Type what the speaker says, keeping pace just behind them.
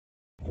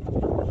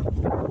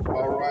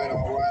all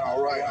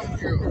right.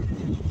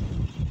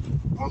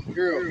 I'm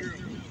here.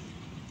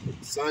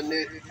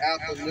 Sunday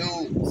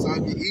afternoon,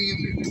 Sunday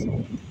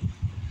evening.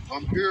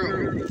 I'm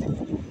here.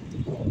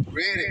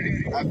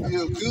 Ready. I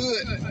feel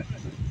good.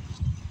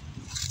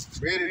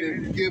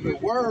 Ready to give a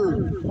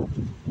word.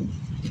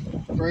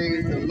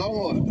 Praise the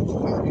Lord.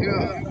 I'm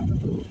here.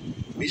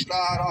 We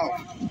start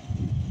off,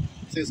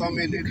 since I'm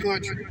in the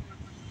country,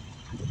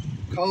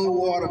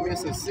 Coldwater,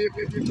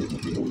 Mississippi.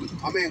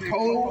 I'm in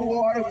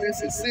Coldwater,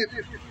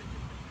 Mississippi.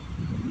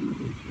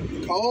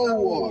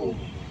 Coldwater.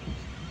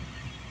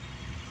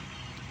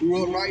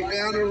 Grew up right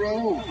down the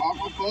road,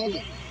 off of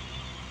Butler.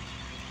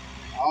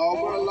 All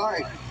my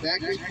life,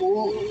 back and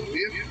forth,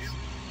 Memphis,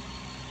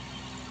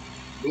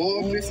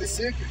 North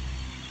Mississippi.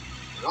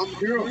 And I'm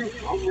here,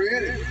 I'm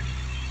ready.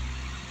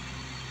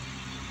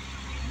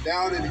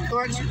 Down in the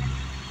country,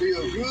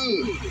 feel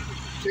good.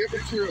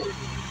 Temperature,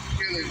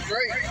 feeling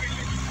great.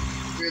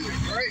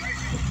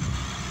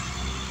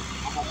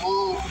 I'm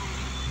among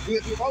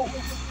good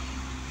folks.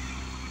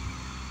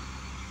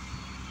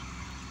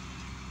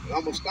 And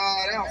I'm gonna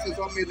start out, since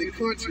I'm in the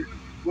country,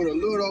 with a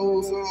little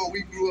old song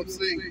we grew up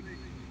singing.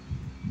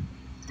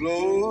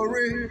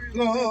 Glory,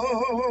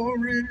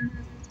 glory,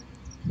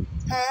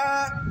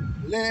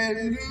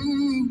 hallelujah,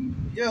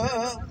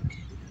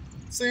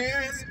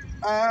 since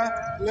I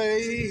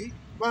laid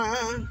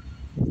my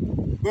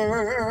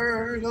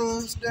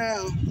burdens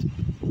down.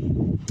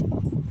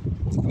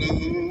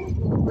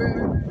 Glory,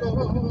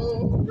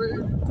 glory,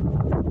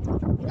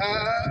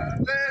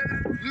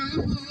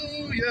 hallelujah,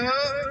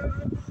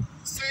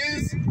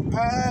 since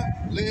I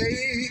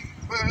laid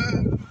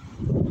my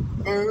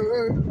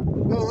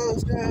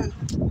burdens down.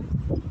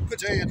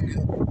 Put your hands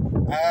together.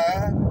 I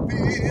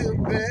feel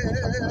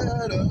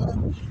better,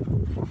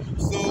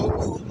 so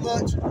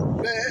much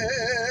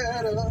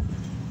better,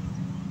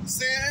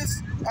 since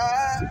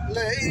I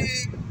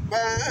laid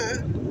my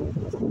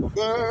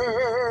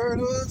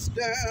burdens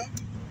down.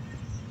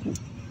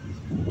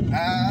 I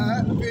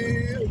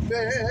feel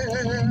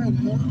better,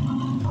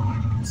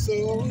 so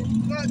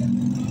much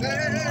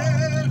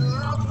better,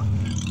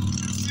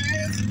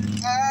 since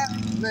I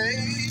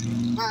laid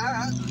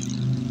my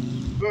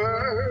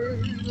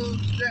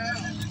burdens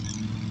down.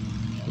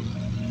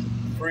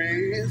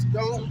 Friends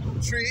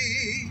don't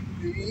treat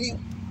me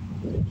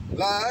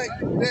like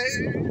they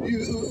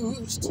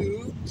used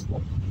to,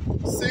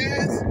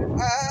 since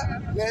I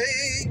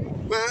laid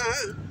my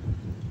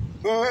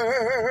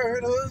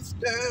burdens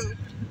down.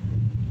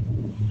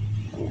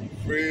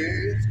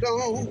 Friends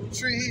don't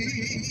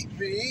treat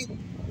me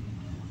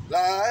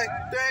like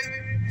they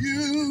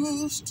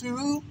used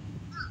to,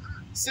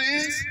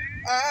 since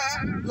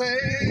I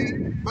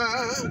laid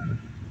my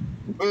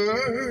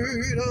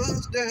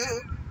burdens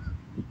down.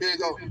 Here you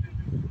go.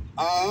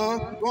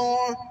 I'm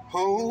going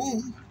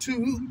home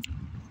to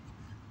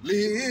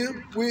live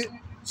with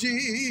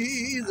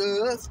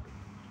Jesus,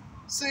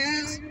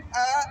 since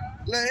I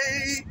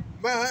laid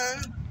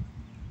my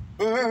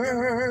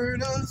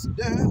burdens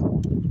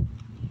down.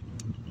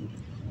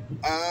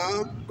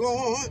 I'm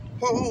going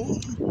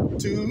home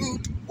to,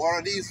 one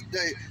of these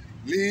days,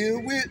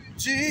 live with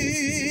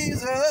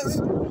Jesus,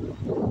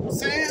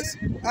 since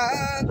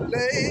I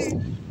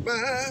laid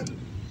my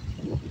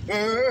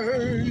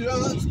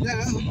burdens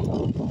down.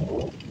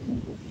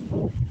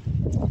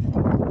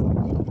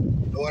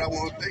 Lord, I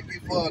want to thank you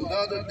for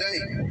another day.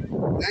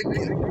 Thank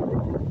you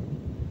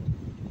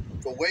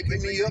for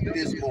waking me up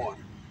this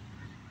morning.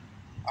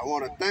 I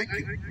want to thank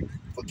you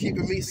for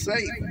keeping me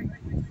safe.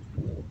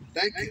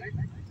 Thank you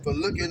for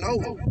looking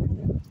over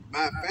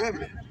my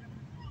family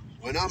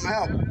when I'm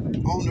out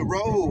on the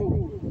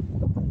road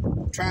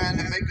trying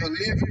to make a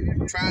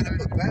living, trying to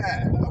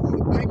provide. I want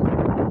to thank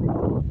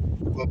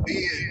you for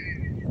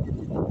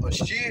being a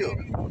shield.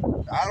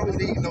 I don't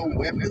need no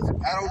weapons.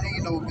 I don't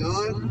need no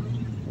guns.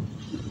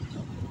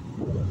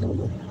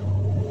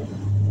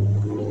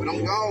 When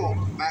I'm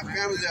gone, my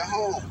family's at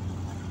home.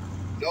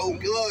 No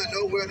gun,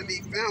 nowhere to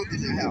be found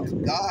in the house.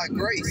 God's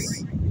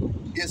grace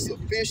is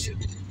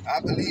sufficient. I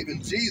believe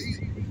in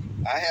Jesus.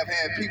 I have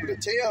had people to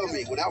tell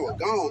me when I was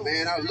gone,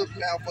 man, I looked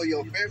out for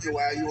your family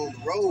while you on the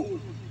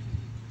road.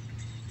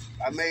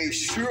 I made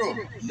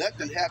sure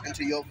nothing happened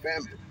to your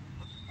family.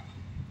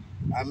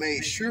 I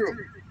made sure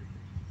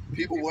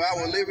people where I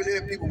was living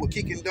there, people were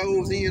kicking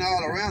doors in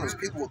all around us.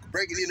 People were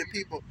breaking into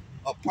people's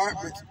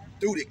apartments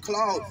through the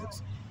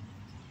closets.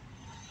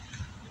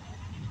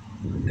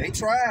 They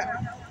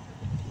tried.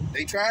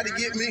 They tried to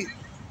get me.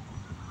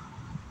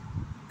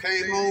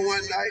 Came home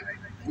one night,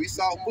 we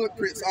saw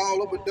footprints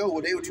all over the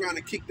door. They were trying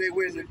to kick their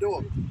way in the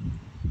door,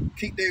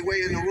 kick their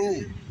way in the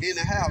room, in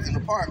the house, in the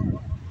apartment.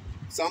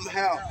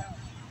 Somehow,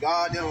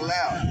 God didn't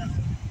allow it.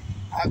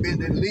 I've been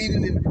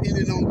leading and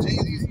depending on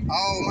Jesus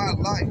all my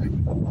life.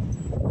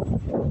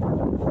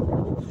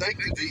 Thank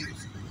you,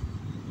 Jesus.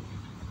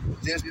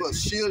 Just for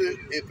shielding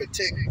and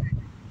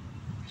protecting.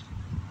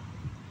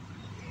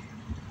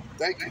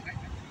 Thank you.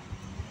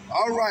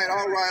 All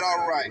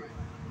right.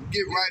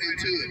 Get right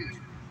into it.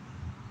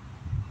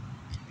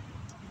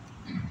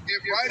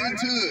 Get right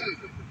into it.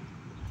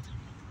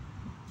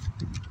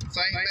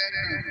 Saint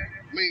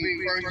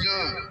Matthew, 1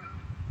 John,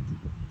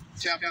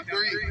 chapter 3,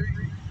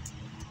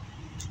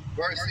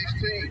 verse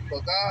 16.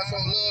 For God so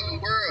loved the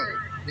world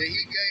that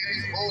he gave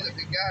his only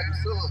begotten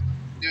Son,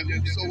 that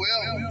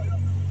whosoever,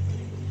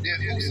 let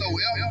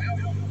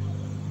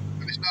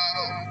me start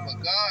over. For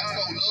God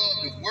so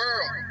loved the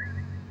world.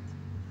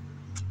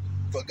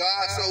 For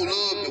God so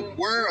loved the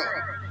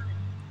world.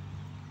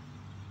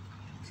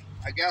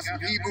 I got some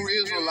Hebrew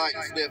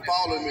Israelites that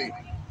follow me.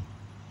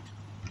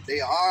 They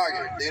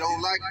argue. They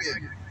don't like that.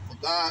 For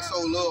God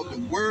so loved the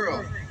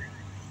world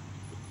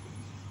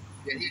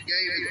that he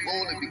gave his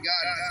only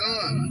begotten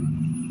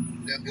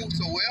Son, that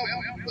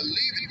whosoever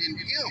believeth in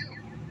him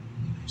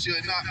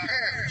should not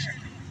perish,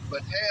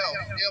 but have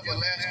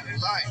everlasting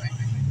life.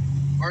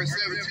 Verse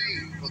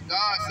 17, for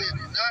God sent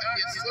not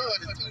his Son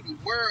into the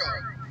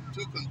world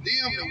to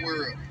condemn the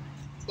world,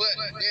 but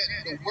that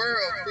the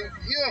world through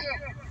him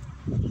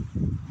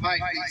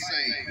might be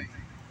saved.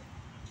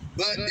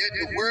 But that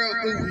the world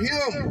through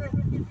him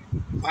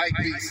might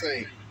be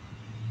saved.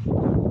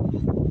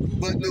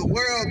 But the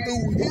world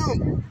through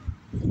him,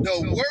 the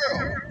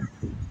world.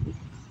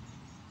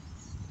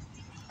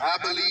 I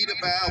believe the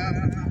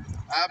Bible.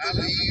 I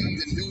believe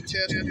the New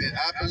Testament.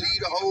 I believe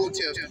the Old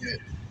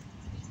Testament.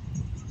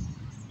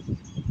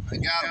 I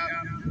got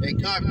them. They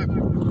covered.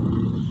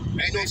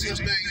 Ain't no such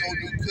thing as no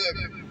new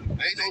covenant.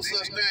 Ain't no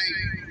such thing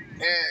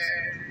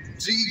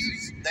as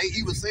Jesus. They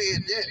even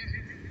said that.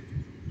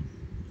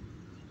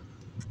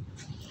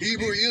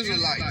 Hebrew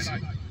Israelites.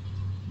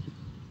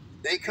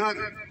 They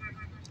covered.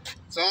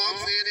 Some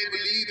saying they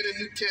believe in the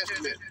New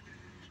Testament.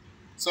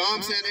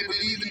 Some saying they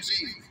believe in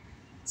Jesus.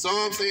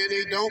 Some saying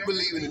they don't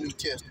believe in the New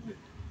Testament.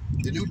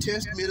 The New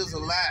Testament is a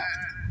lie.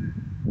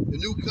 The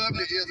New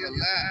Covenant is a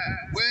lie.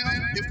 Well,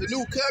 if the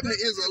New Covenant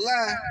is a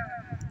lie,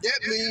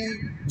 that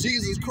means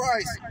Jesus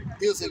Christ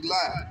is a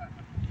lie.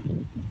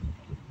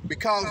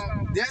 Because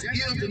that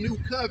is the New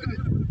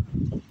Covenant.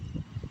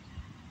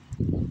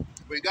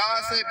 When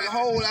God said,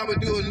 behold, I will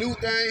do a new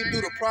thing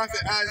through the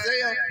prophet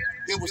Isaiah,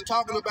 it was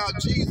talking about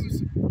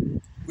Jesus.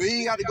 We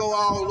ain't got to go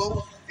all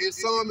over and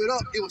sum it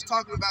up. It was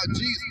talking about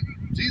Jesus.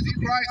 Jesus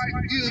Christ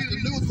is the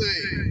new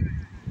thing.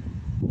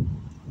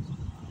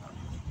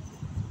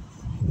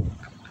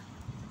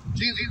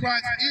 Jesus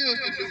Christ is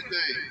the new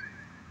thing.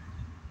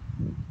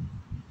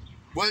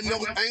 But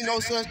ain't no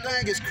such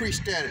thing as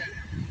Christianity.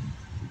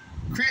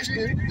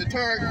 Christian, the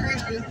term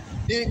Christian,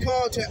 didn't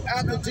come till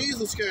after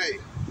Jesus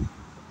came.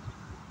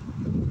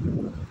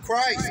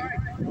 Christ.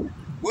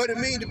 What it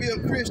mean to be a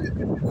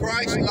Christian?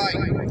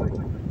 Christ-like.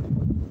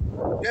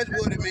 That's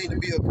what it means to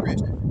be a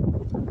Christian.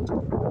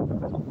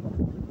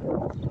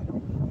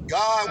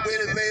 God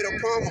went and made a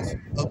promise,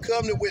 a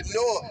covenant with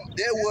Noah.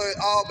 That was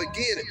all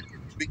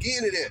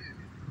beginning at.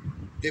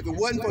 If it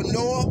wasn't for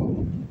Noah,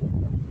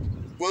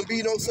 wouldn't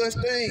be no such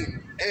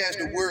thing as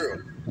the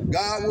world.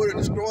 God would have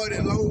destroyed it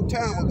a long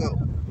time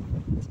ago.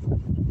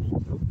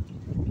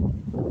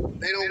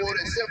 They don't want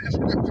to accept the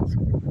scriptures.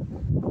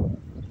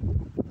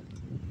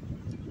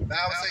 The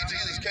Bible says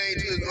Jesus came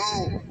to his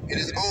own, and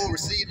his own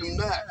received him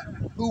not.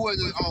 Who was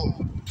his own?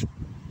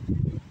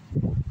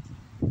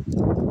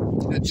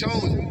 The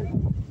chosen,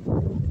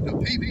 the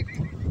people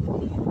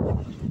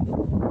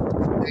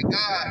that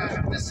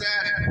God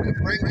decided to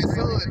bring his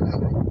Son to.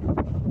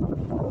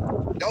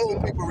 Those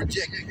people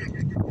rejected him.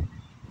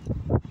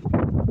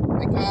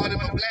 They called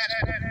him a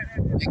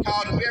blasphemer. They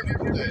called him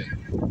everything.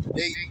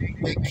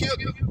 They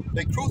killed him.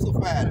 They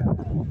crucified him.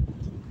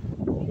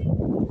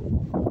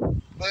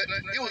 But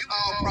it was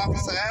all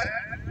prophesied.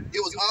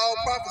 It was all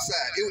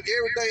prophesied.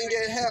 Everything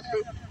that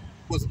happened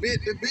was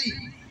meant to be.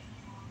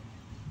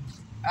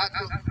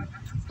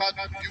 Because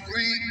you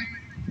read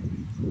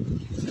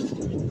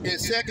in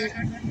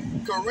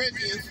 2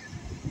 Corinthians,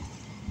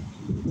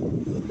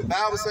 the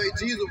Bible says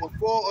Jesus was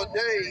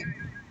foreordained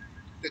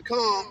to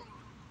come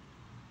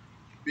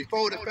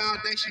before the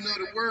foundation of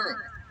the world.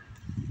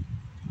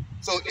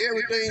 So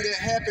everything that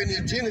happened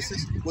in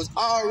Genesis was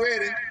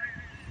already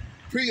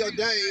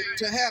preordained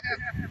to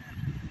happen.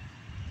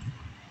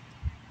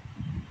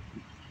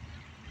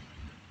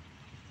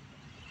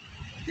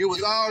 It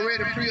was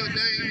already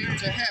preordained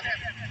to happen.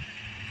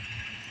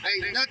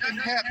 Ain't nothing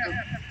happened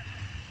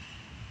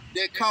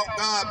that caught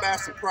God by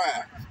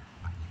surprise.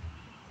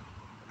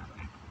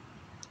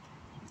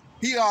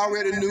 He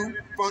already knew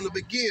from the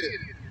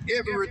beginning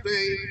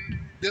everything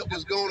that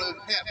was going to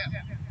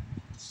happen.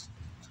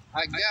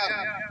 I got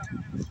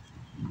them.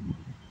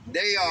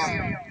 They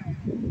are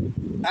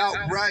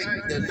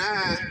outright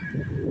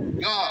denying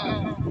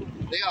God.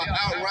 They are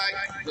outright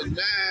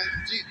denying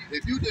Jesus.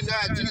 If you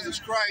deny Jesus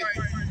Christ,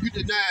 you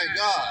deny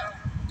God.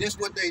 That's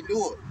what they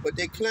do. But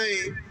they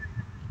claim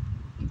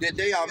that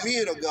they are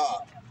men of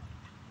God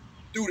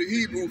through the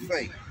Hebrew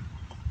faith.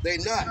 They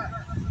not.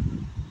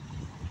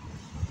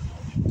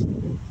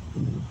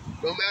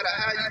 No matter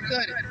how you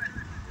cut it.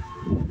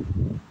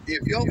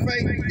 If your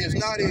faith is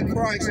not in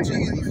Christ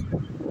Jesus,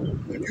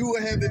 if you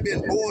haven't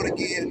been born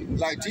again,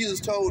 like Jesus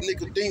told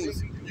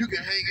Nicodemus, you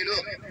can hang it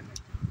up.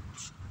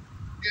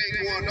 You ain't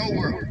going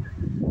nowhere.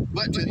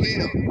 but to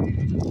hell.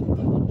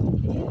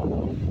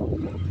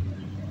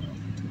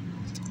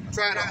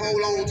 Trying to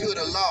hold on to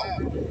the law.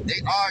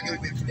 They argue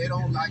with you. They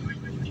don't like it.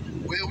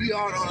 Well, we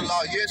are under the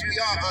law. Yes, we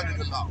are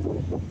under the law.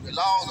 The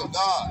laws of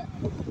God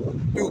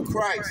through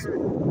Christ.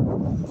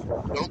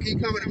 Don't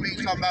keep coming to me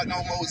talking about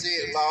no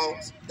Mosaic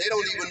laws. They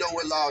don't even know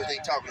what laws they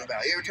talking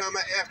about. Every time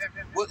I ask them,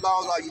 what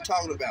laws are you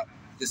talking about?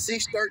 The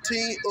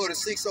 613 or the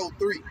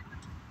 603?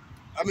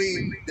 I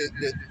mean,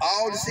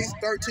 all the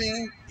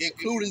 613,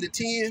 including the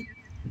 10,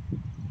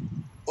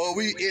 or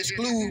we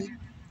exclude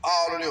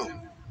all of them?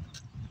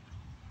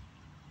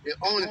 They're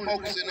only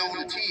focusing on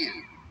the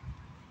 10.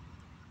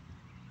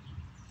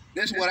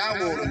 That's what I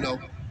want to know.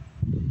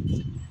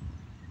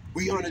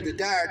 We under the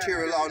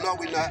dietary law. No,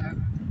 we're not.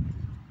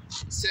 2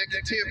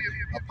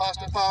 Timothy,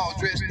 Apostle Paul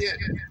addressed that.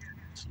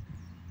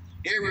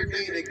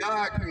 Everything that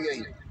God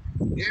created,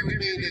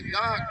 everything that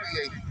God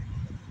created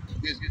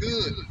is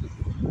good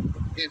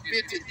and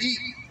fit to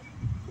eat.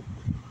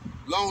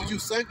 As long as you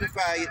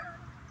sanctify it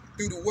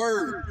through the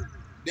word,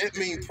 that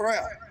means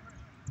prayer.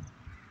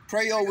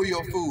 Pray over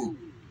your food.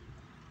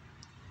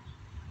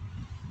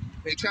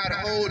 They try to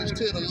hold us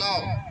to the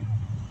law.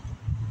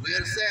 We're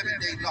the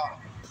Sabbath day law,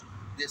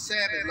 the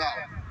Sabbath law.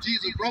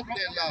 Jesus broke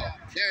that law.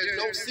 There is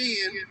no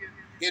sin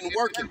in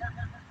working.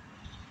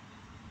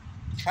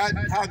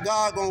 How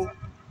God gonna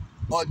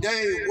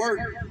ordain work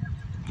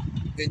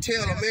and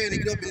tell a man to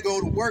get up and go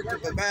to work to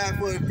provide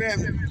for his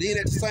family, then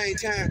at the same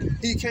time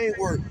he can't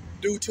work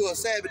due to a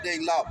Sabbath day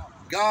law?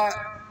 God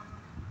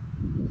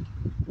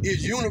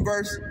is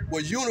universe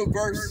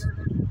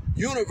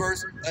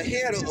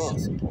ahead of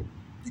us.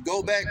 You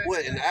go back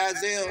in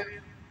Isaiah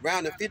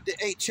around the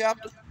 58th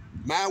chapter.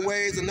 My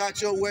ways are not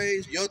your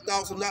ways, your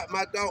thoughts are not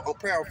my thoughts. I'm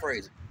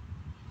paraphrasing.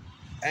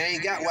 I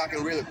ain't got where I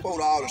can really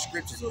quote all the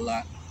scriptures a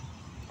lot.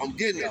 I'm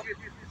getting up.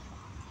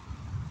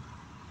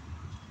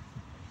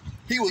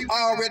 He was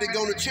already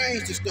going to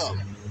change the stuff.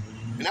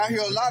 And I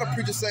hear a lot of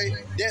preachers say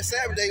that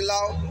Sabbath day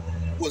law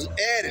was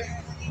added.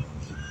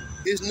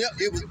 It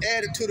was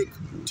added to the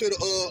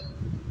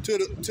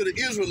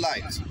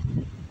Israelites.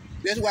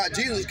 That's why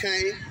Jesus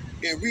came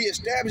and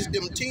reestablished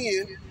them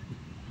 10,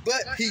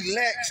 but he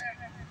lacks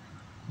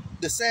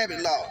the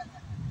Sabbath law.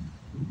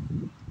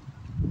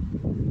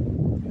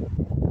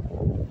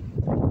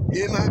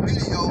 In my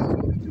video,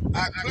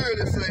 I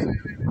clearly say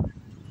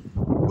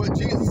what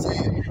Jesus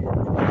said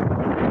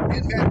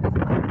in Matthew.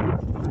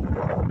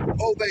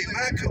 Obey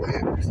my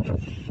commandments.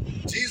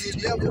 Jesus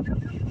never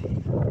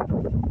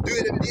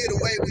did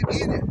away with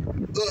any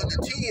of the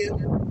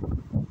 10.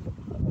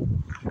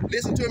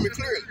 Listen to me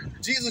clearly.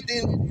 Jesus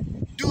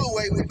didn't do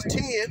away with the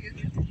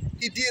 10.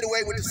 He did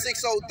away with the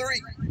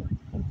 603.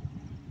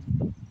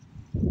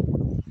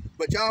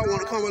 But y'all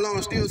want to come along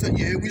and still say,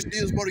 yeah, we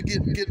still supposed to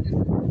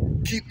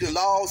keep the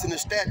laws and the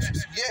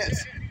statutes.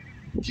 Yes,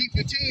 keep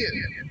the 10.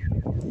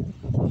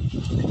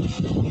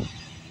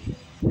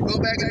 Go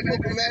back in the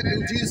book of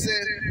Matthew, Jesus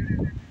said,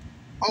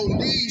 on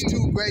these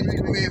two greatest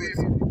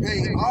commandments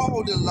hang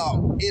all the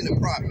law in the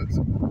prophets.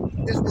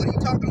 That's what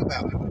he's talking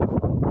about.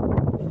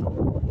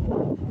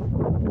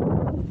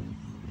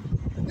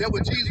 That's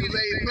what Jesus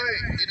made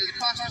plain. And his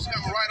apostles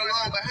come right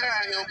along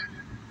behind him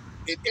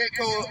and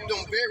echo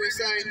them very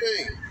same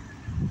things.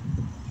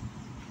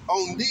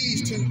 On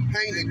these two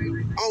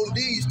hang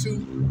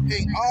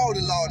all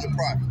the law and the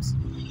prophets.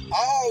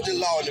 All the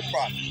law and the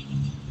prophets.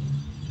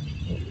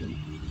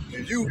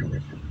 If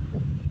you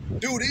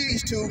do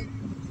these two,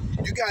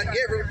 you got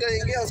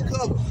everything else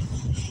covered.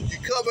 You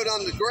covered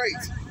under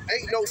grace.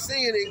 Ain't no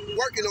sin in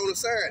working on a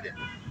Saturday.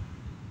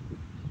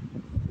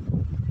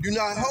 You're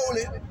not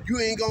holy, you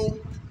ain't gonna.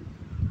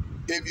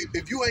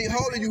 If you ain't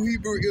holy, you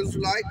Hebrew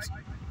Israelites,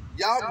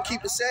 y'all can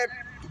keep the Sabbath,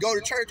 go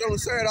to church on a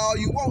Saturday all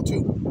you want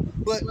to,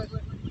 but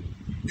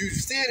you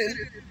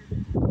sinning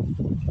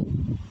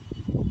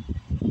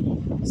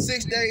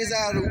 6 days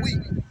out of the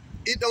week.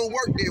 It don't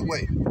work that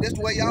way. That's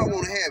the way y'all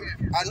want to have it.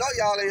 I know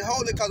y'all ain't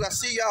holy because I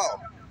see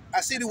y'all.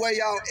 I see the way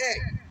y'all act.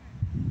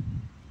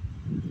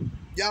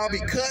 Y'all be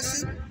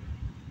cussing.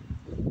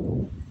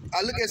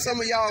 I look at some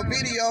of y'all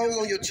videos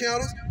on your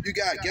channels. You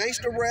got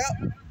gangster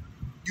rap.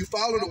 You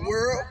follow the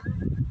world.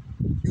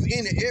 You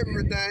into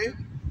everything.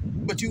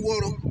 But you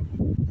want to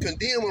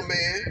condemn a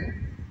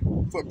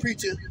man for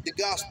preaching the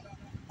gospel.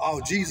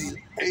 Oh, Jesus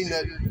ain't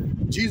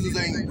nothing. Jesus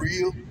ain't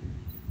real.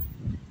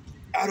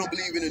 I don't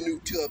believe in the New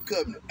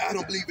Covenant. I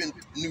don't believe in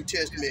the New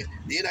Testament.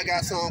 Then I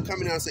got some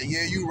coming out and say,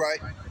 yeah, you right.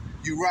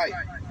 You right.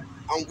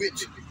 I'm with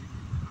you.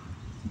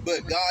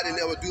 But God didn't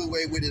ever do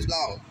away with his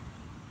law.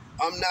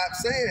 I'm not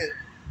saying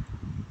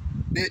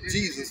that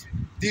Jesus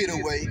did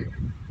away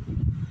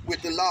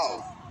with the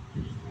law.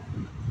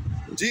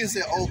 Jesus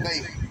said,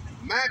 obey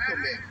my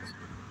commandments.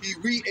 He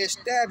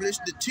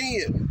reestablished the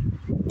 10,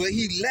 but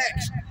he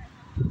lacks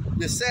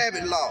the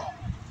Sabbath law.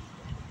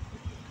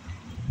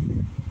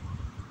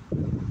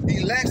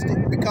 He lacks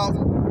it because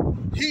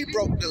he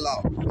broke the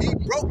law. He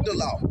broke the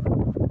law.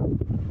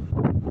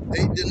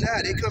 They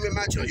deny. They come in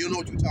my church. You know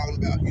what you're talking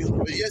about. You know,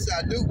 but yes,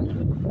 I do.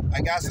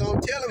 I got someone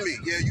telling me,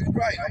 yeah, you're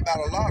right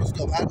about a lot of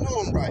stuff. I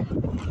know I'm right.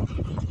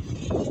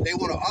 They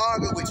want to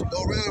argue with you,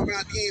 go around,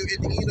 at the end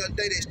of the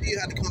day, they still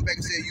have to come back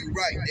and say, you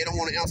right. They don't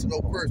want to answer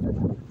no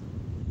question.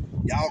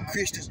 Y'all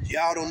Christians,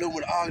 y'all don't know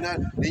what to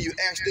argue. Then you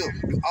ask them,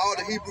 do all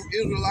the Hebrew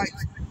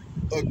Israelites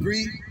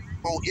agree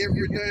on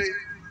everything?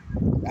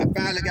 I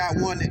finally got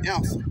one to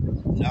answer.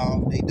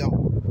 No, they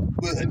don't.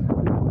 But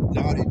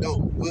no, they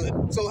don't.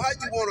 But so how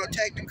you want to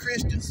attack the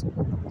Christians,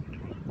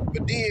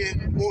 but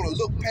then want to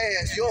look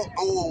past your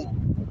own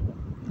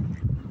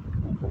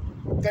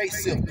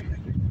face symptom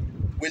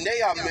when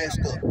they are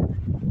messed up?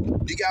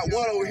 You got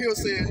one over here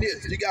saying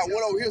this. You got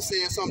one over here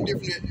saying something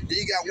different. Then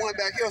you got one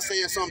back here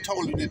saying something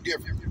totally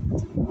different.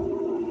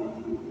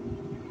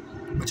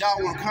 But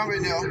y'all want to come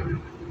in there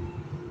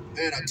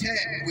and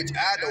attack, which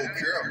I don't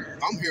care.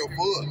 I'm here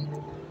for it.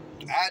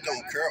 I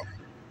don't care.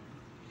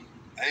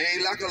 I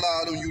ain't like a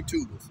lot of them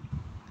YouTubers.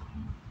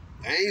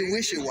 I ain't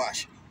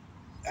wishy-washy.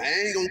 I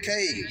ain't gonna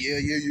cave. Yeah,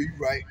 you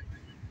right.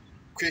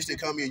 Christian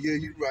come in, yeah,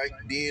 you right.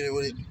 Then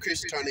when the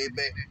Christian turn their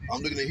back, I'm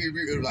looking at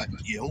Hebrew, like,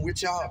 yeah, I'm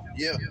with y'all.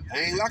 Yeah, I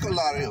ain't like a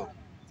lot of them.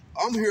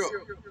 I'm here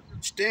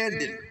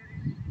standing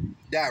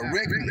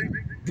directly,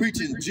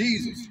 preaching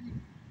Jesus.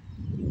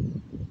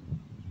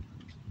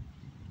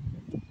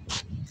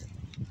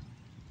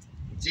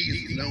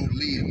 Jesus don't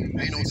live.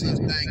 Ain't no such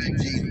thing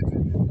as Jesus.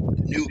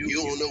 You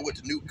don't know what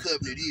the new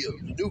covenant is.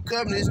 The new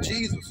covenant is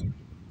Jesus.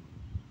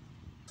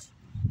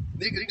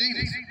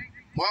 Nicodemus,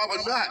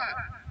 marvel not.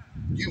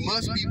 You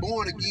must be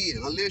born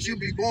again. Unless you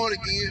be born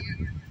again,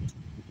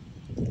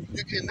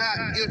 you cannot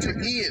enter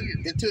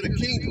into the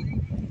kingdom.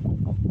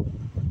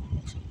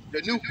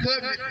 The new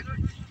covenant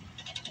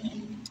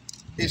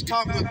is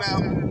talking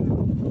about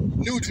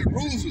New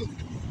Jerusalem.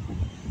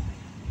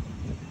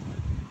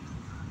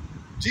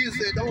 Jesus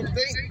said, don't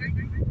think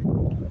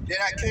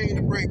that I came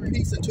to bring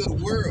peace into the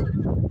world.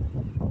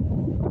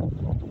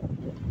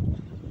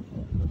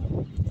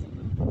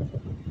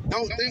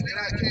 Don't think that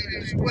I came to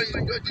destroy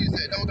the world. Jesus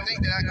said, don't think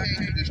that I came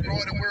to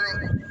destroy the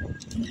world.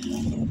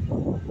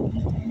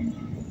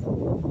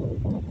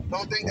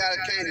 Don't think that I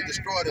came to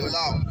destroy the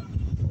law.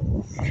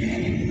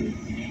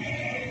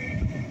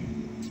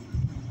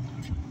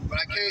 But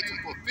I came to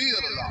fulfill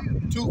the law.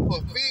 To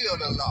fulfill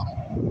the law.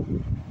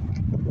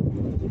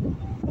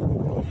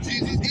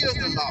 Jesus is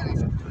the law.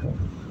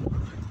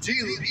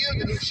 Jesus is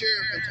the new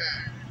sheriff in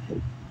town.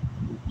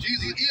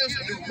 Jesus is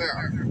the new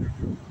mayor.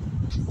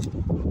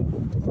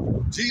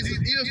 Jesus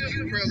is the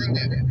new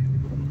president.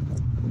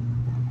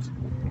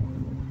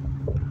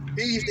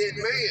 He's that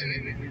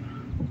man.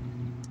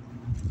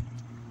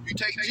 You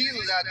take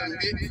Jesus out the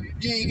mix,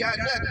 you ain't got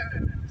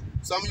nothing.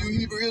 Some of you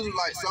Hebrew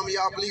Israelites, some of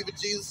y'all believe in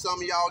Jesus,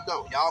 some of y'all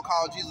don't. Y'all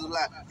call Jesus a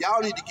lie.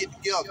 Y'all need to get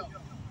together.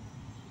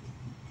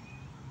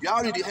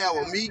 Y'all need to have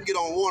a meeting, get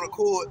on one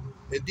accord,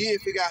 and then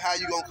figure out how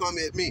you gonna come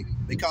at me.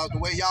 Because the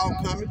way y'all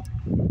coming,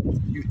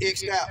 you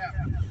X'd out.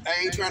 I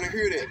ain't trying to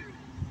hear that.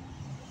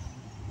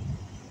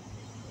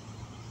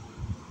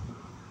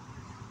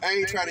 I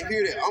ain't trying to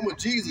hear that. I'm a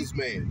Jesus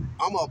man.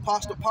 I'm an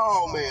Apostle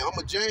Paul man. I'm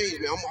a James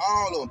man. I'm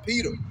all of them.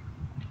 Peter.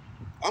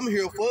 I'm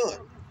here for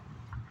it.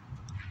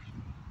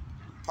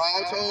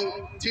 Paul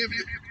told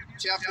Timothy,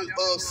 chapter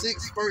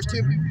 6, 1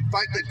 Timothy,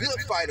 fight the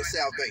good fight of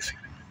salvation.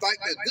 Fight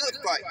the good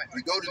fight.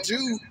 We go to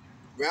Jude,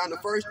 around the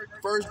first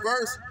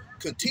verse,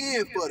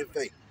 contend for the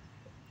faith.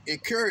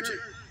 Encourage it.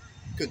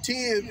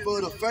 Contend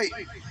for the faith.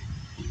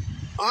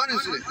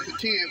 Honestly,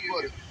 contend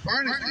for the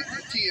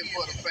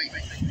faith.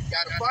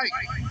 Gotta fight.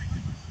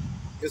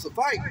 It's a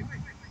fight.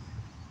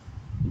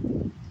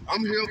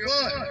 I'm here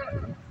for it.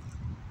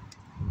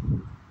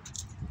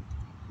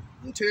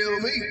 You tell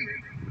me,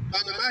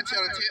 under my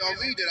channel, tell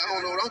me that I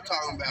don't know what I'm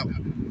talking about.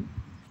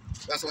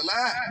 That's a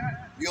lie.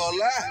 You're a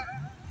lie.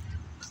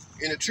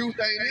 And the truth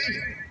ain't in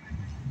it.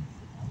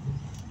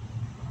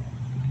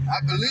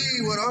 I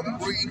believe what I'm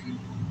reading.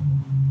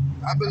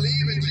 I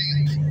believe in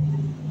Jesus.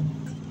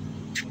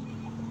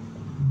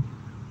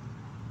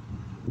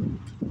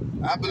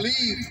 I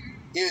believe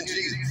in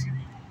Jesus.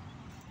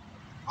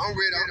 I'm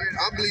ready.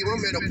 I believe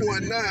I'm at a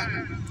point now,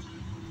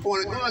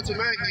 point of going to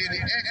my head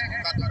and action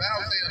about the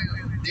Bible saying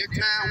their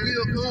time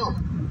will come.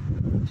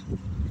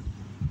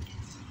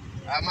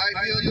 I might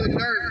be a little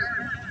nervous.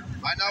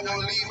 Might not want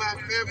to leave my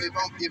family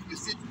if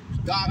the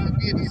God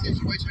forbid the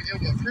situation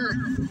ever occur.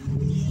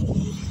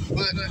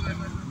 But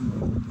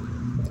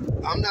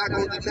I'm not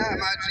going to deny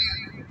my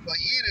Jesus for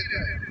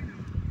anything.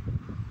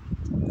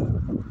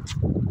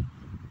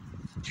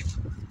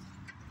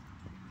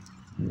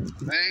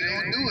 I ain't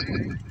going to do it.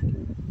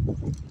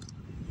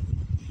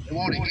 They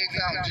want to X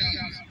out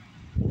Jesus.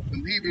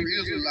 Them Hebrew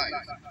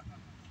Israelites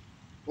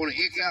want to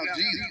X out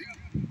Jesus.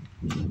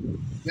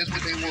 That's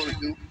what they want to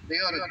do. They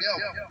are the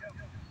devil.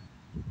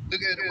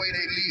 Look at the way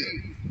they live.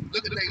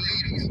 Look at their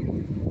leaders.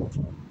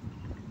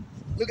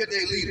 Look at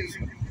their leaders.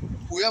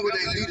 Whoever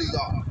their leaders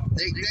are,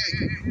 they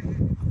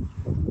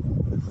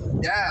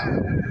down.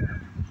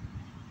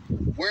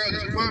 World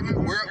is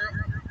crumbling.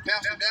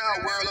 Pastor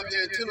Dow world up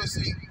there in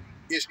Tennessee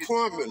is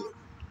crumbling.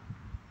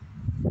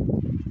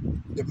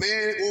 The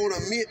man won't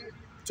admit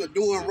to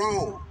doing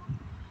wrong.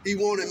 He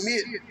won't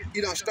admit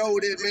he done stole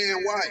that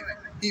man's wife.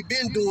 He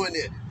been doing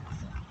that.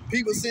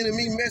 People sending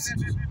me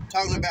messages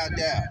talking about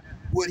that,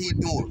 what he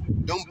doing.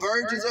 Them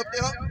virgins up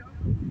there,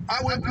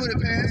 I wouldn't put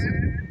it past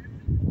him.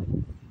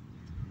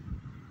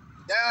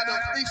 Down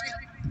done fixed it.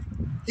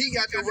 He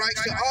got the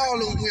rights to all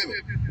them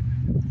women.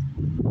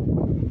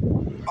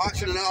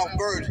 Auctioning off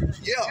virgins.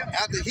 Yeah,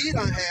 after he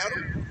done had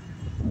them,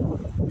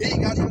 he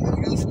ain't got no more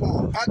use for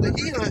them. After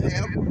he done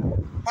had them,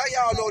 how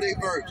y'all know they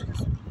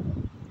virgins?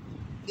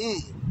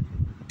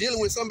 Dealing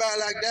with somebody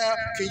like that,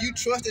 can you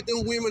trust that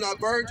them women are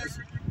virgins?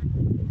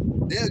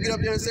 They'll get up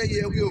there and say,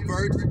 yeah, we are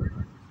virgins.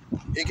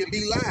 It can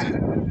be lying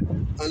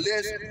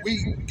unless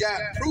we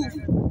got proof.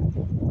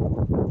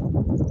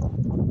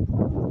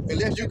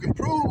 Unless you can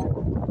prove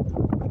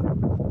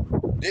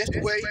that's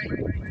the way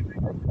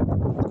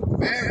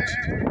marriage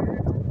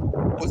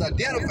was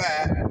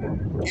identified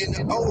in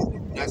the old.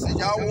 Now, since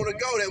y'all want to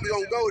go there, we're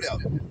going to go there.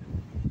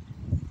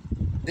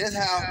 That's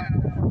how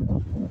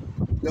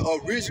the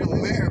original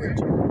marriage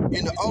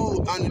in the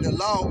old, under the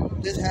law,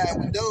 that's how it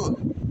was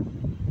done.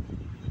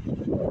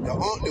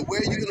 The way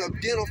you can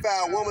identify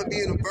a woman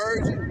being a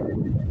virgin,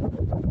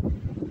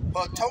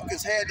 her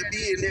tokens had to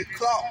be in their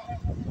cloth.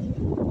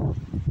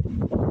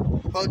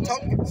 Her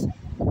tokens,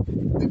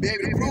 to be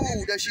able to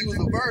prove that she was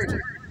a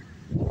virgin.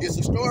 It's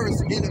a story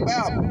in the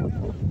Bible.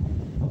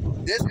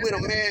 That's when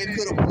a man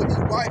could have put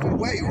his wife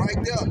away right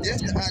there.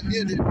 That's the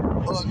idea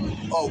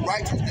of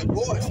righteous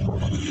divorce,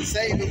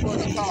 saving for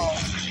the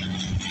cause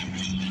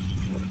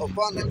of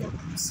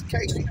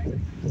fornication.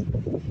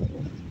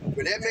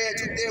 When that man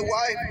took their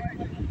wife,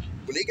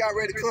 when they got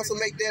ready to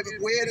consummate that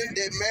wedding,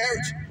 that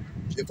marriage,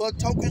 if her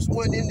tokens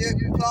wasn't in their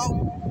cloth,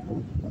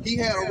 he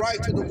had a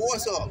right to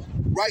divorce her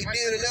right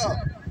then and there.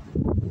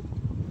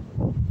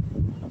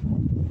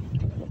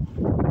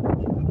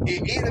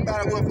 And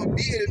anybody was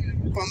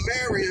forbidden from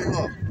marrying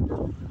her.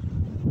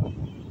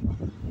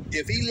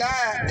 If he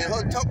lied and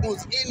her token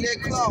was in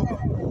that cloth,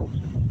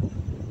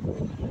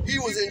 he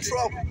was in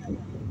trouble.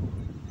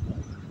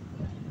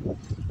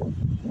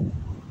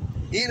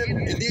 And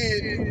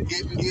then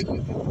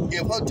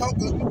if her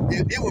token,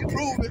 if it was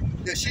proven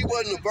that she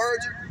wasn't a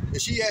virgin,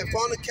 that she had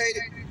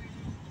fornicated,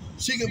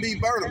 she could be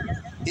burned.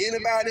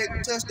 Anybody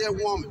that touched that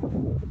woman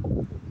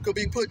could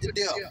be put to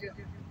death.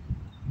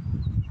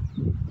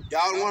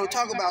 Y'all don't want to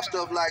talk about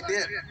stuff like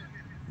that.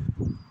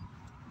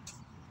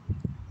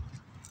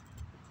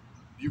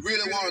 You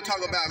really want to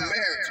talk about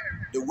marriage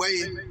the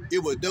way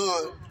it was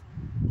done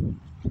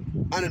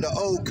under the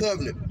old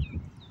covenant.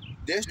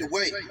 That's the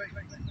way.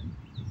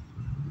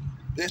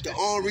 That's the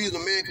only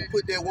reason a man can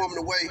put that woman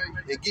away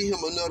and give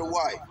him another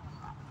wife.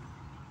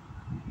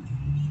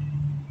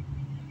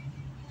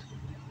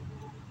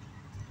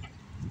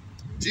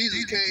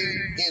 Jesus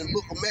came in the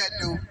book of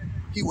Matthew.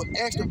 He was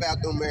asked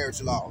about them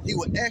marriage laws. He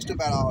was asked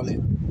about all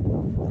that.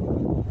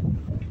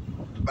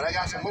 But I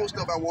got some more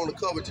stuff I want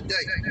to cover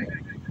today.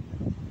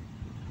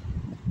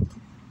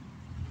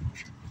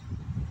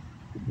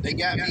 They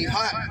got me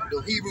hot.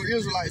 The Hebrew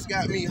Israelites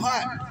got me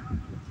hot.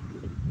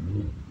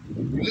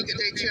 You look at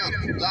their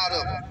channel, a lot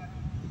of them.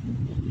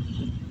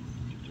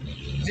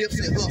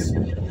 Nipsey Hussle.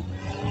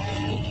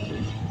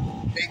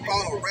 They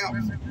follow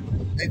rappers.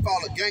 They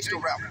follow gangster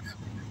rappers.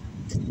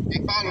 They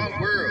follow the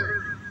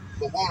world,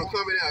 but want to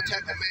come in and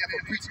attack a man for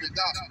preaching the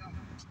gospel.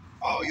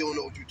 Oh, you don't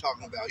know what you're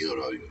talking about. You don't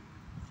know.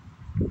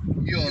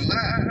 You're a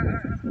liar.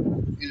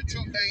 And the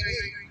truth ain't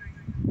in.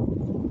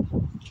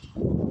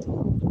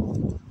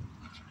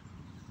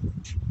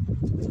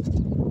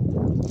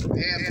 I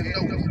have some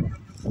notes.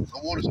 I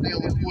want to stay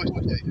on the voice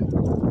today.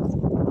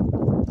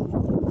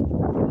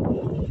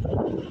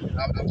 I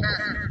was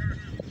determined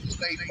to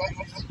stay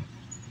focused.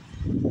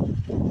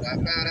 But I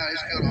found out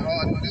it's kind of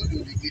hard to do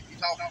when you get to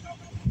talking.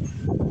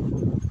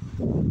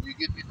 You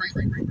get to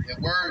preaching. And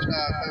words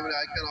start coming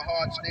out, it's kind of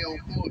hard to stay on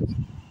voice.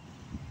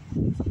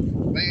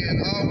 Man,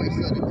 always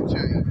subject to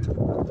change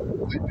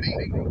with me.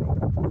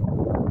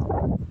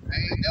 I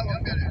ain't never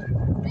gonna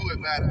do it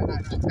by the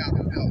books to count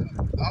the bills.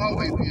 I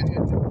always been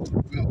here.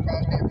 We'll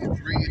cross every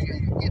bridge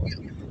and get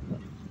here.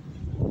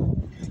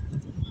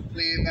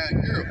 Playing by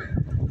girl.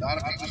 A lot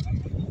of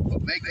people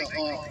make plans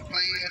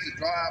and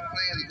draw out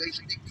plans and they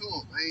stick to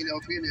them. I ain't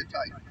never been that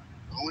type.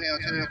 I don't have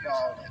time for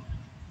all that.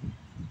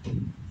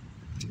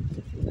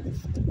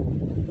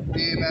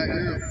 Playing by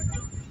girl.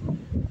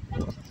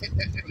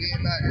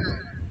 Playing by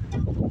girl.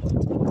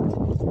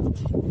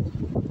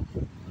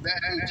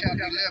 Matthew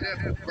chapter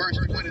 11, verse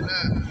 29.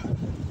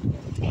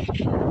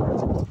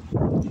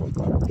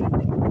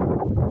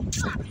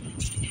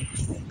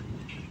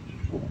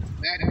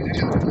 Matthew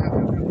chapter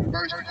 11,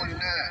 verse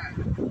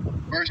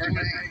 29. Verse 28.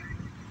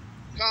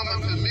 Come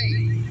unto me,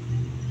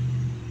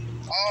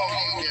 all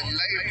ye that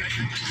labor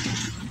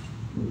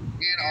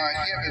and are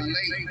heavy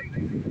laden,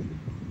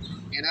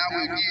 and I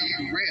will give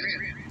you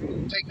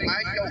rest. Take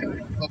my yoke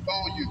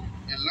upon you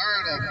and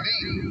learn of me,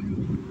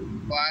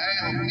 for I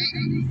am meek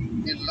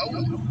and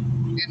lowly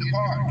in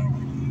heart,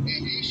 and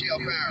ye shall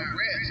find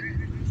rest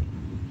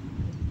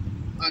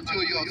unto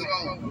your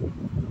soul.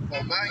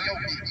 For my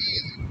yoke is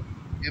easy,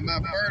 and my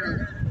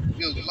burden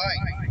is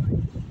light.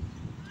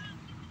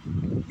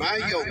 My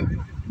yoke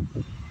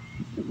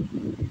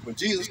When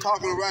Jesus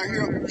talking right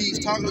here,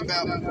 he's talking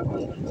about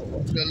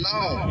the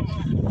law.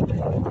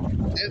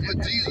 That's what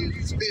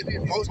Jesus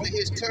spent most of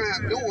his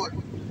time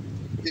doing,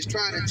 is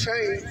trying to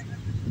change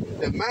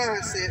the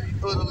mindset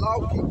of the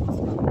law keepers.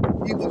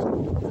 He was,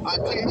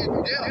 until his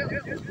death,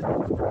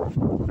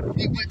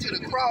 he went to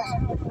the cross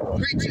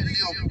preaching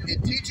them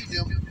and teaching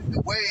them the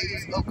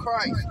ways of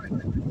Christ.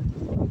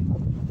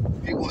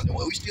 He was,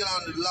 well, we still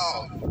under the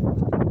law.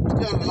 We're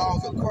still under the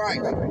laws of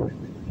Christ.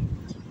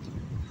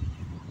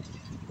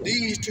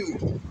 These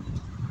two,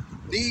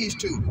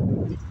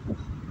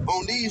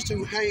 on these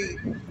two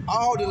hang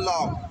all the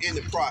law and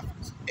the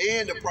prophets.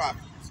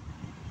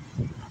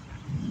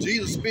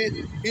 Jesus spent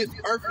his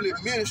earthly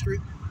ministry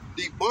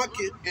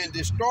debunking and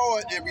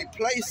destroying and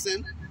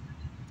replacing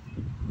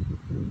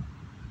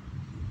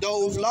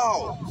those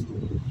laws.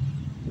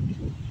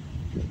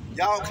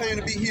 Y'all claim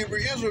to be Hebrew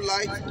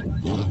Israelites,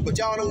 but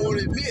y'all don't want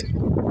to admit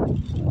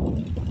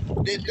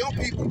that them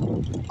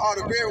people are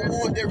the very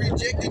ones that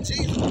rejected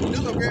Jesus.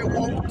 They're the very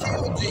ones who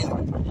killed Jesus.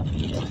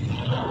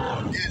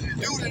 And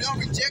due to them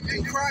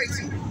rejecting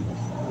Christ,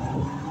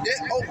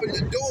 that opened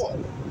the door.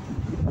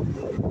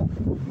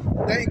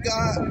 Thank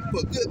God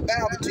for good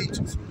Bible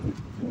teachers.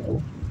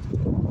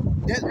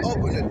 That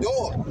opened the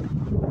door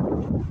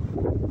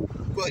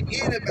for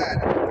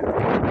anybody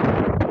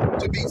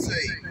to be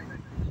saved.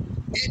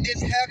 It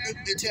didn't happen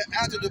until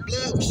after the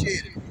blood was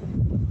shed.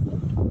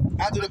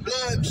 After the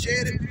blood was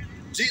shed,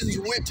 Jesus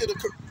went to the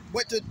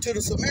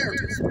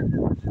Samaritans.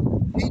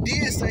 He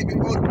did say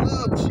before the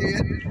blood was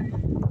shed,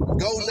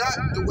 go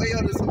not the way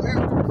of the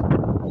Samaritans,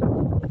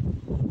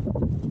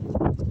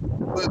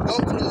 but go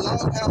to the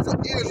lost house of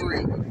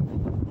Israel.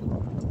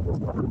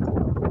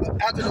 But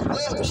after the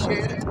blood was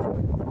shed,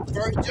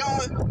 1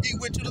 John, he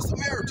went to the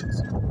Samaritans.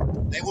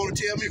 They want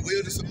to tell me,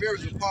 well, the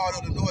Samaritans are part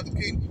of the northern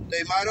kingdom.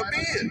 They might have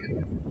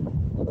been.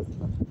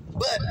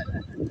 But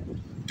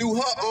through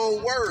her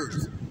own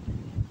words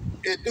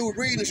and through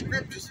reading the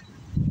scriptures,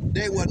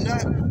 they were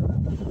not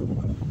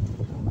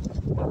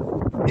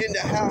in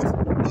the house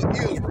of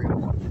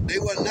Israel. They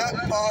were not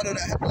part of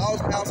the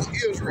lost house of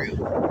Israel.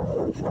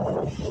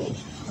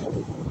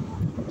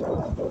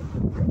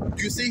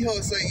 You see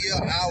her say, yeah,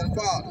 our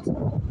fathers.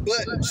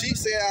 But she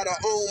said out of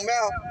her own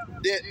mouth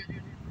that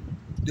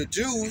the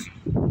Jews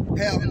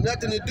have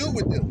nothing to do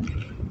with them.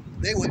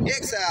 They were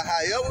exiled,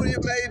 however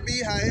it may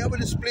be, however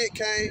the split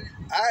came.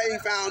 I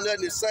ain't found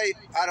nothing to say.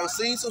 I done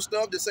seen some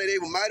stuff that say they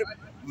might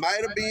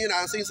have been. I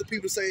done seen some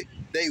people say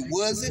they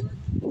wasn't.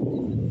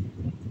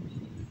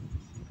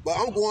 But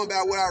I'm going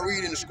by what I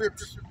read in the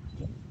scriptures.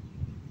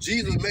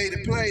 Jesus made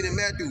it plain in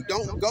Matthew,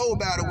 don't go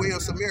by the way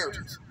of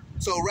Samaritans.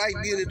 So right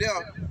then and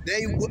there,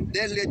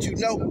 that let you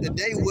know that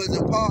they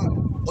wasn't part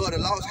of the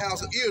lost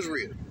house of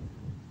Israel.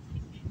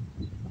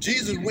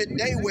 Jesus went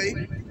their way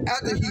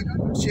after he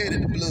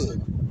shedded the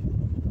blood.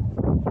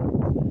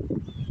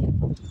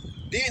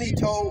 Then he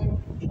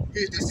told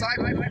his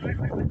disciples in Matthew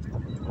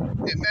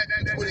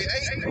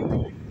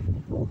 28,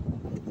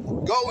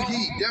 go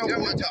ye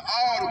therefore into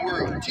all the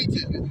world,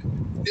 teaching them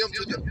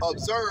to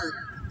observe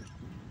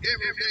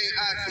everything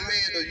I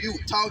command of you,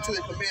 taught you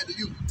and commanded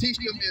you. Teach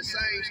them that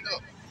same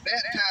stuff,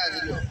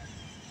 baptizing them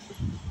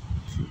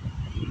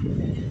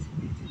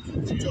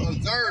to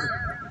observe.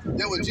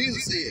 That's what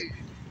Jesus said.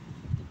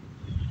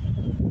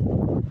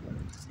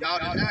 Y'all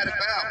deny the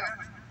Bible.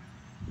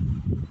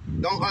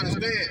 Don't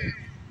understand.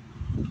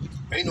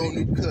 Ain't no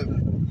new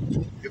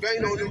covenant. If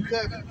ain't no new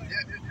covenant,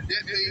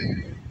 that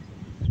means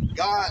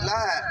God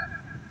lied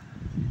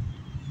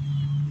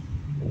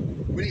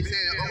when he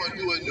said, I'm going to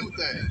do a new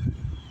thing.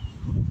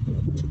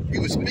 He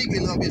was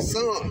speaking of his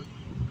son.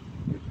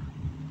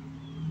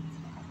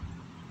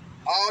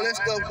 All that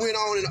stuff went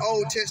on in the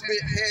Old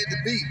Testament had to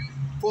be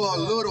for a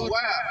little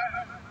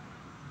while.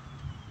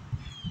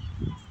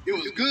 It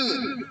was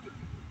good.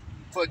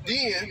 For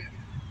then,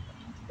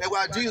 that's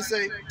why Jesus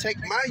said, take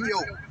my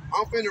yoke.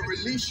 I'm finna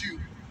release you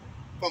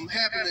from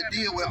having to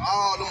deal with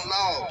all them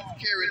laws,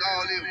 carrying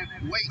all them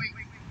weight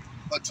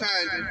of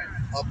trying to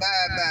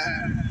abide by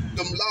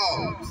them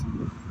laws.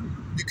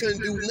 You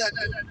couldn't do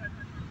nothing.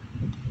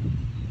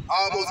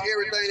 Almost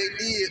everything they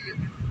did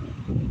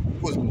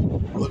was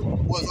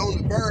on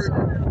the verge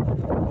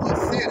of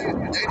sinning.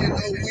 They didn't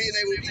know when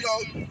they were,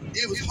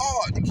 it was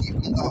hard to keep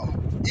them laws.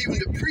 Even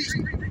the priest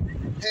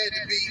had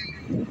to be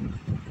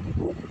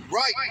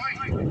right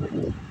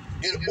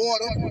in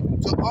order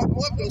to offer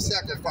up them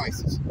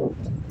sacrifices.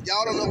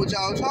 Y'all don't know what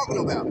y'all are talking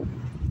about.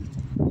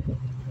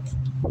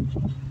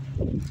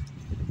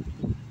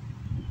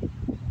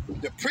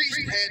 The priest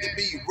had to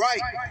be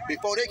right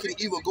before they could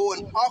even go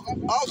and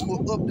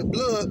offer up the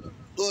blood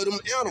of them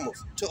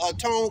animals to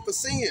atone for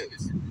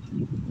sins.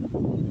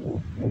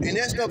 And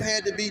that stuff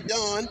had to be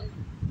done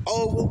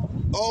over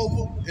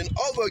and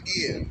over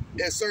again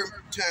at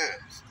certain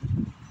times.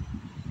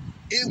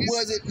 It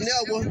wasn't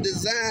never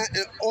designed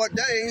and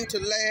ordained to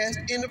last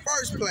in the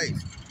first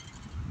place.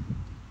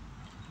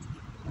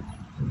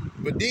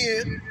 But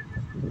then,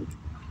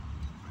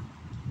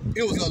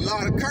 it was a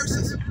lot of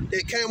curses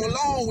that came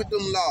along with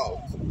them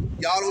laws.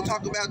 Y'all don't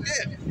talk about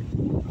that.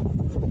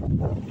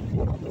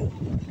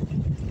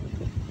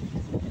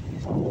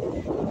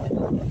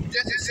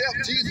 Just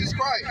accept Jesus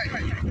Christ.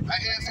 I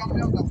had something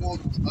else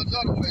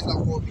another place I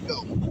want to go.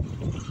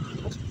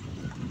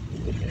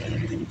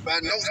 But I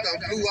know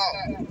stuff flew off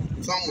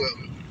somewhere.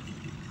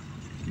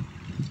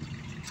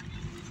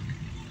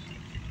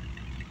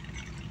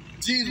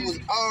 Jesus was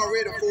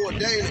already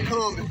foreordained to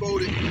come before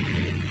the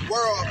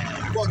world,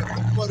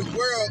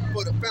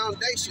 for the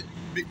foundation,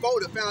 before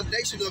the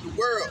foundation of the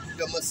world,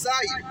 the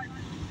Messiah.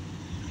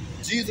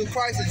 Jesus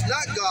Christ is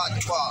not God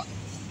the Father.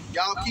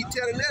 Y'all keep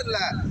telling that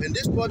lie. And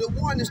this for the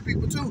oneness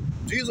people too.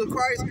 Jesus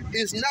Christ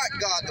is not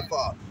God the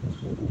Father.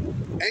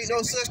 Ain't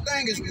no such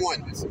thing as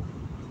oneness.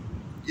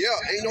 Yeah,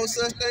 ain't no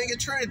such thing as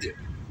Trinity.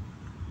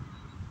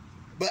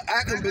 But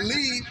I can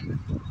believe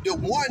the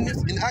oneness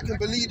and I can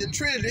believe the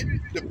Trinity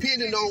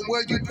depending on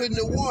where you put in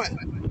the one.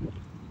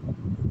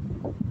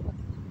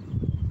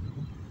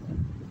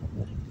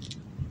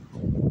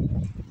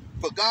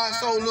 For God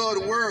so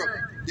loved the world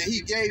that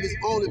he gave his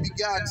only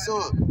begotten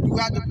son.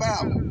 Throughout the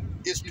Bible,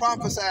 it's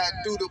prophesied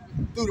through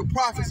the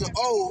prophets of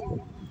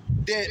old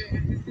that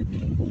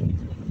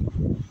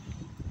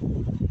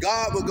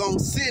God was going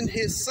to send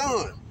his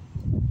son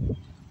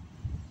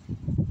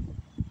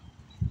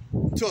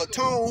to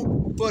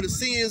atone for the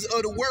sins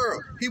of the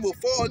world. He was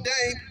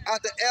foreordained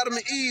after Adam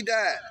and Eve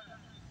died.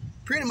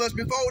 Pretty much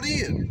before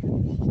then.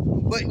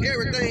 But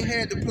everything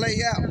had to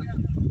play out.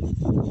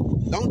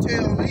 Don't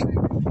tell me.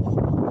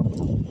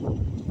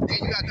 Then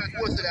you got to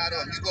force it out of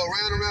them. You go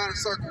round and round in a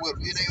circle with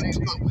them.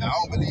 I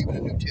don't believe in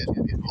the New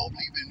Testament.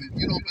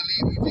 You don't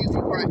believe in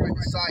Jesus Christ, the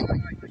Messiah.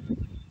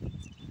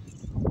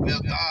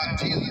 Well, God,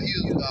 Jesus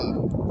is God.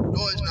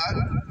 No, it's not.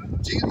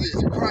 Jesus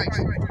is Christ.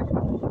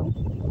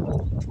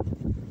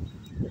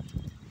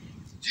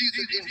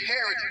 Jesus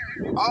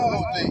inherited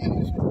all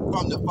things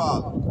from the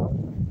Father.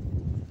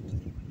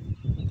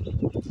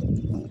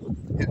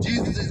 If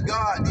Jesus is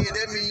God, then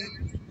that means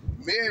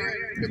Mary,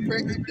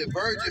 the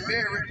Virgin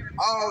Mary,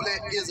 all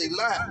that is a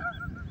lie.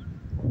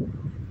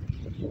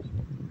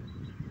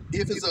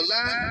 If it's a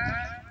lie,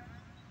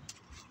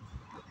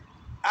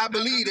 I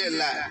believe that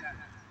lie.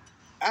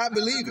 I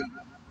believe it.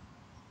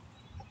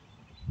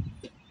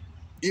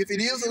 If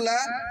it is a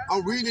lie,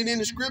 I'm reading in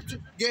the scripture,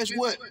 guess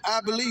what?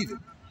 I believe it.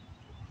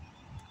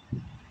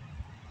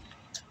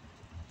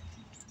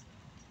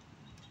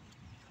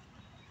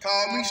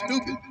 Call me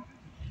stupid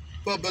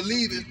for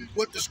believing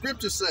what the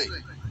scriptures say.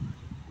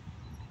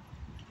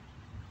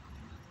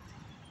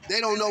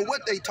 They don't know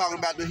what they talking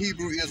about, the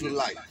Hebrew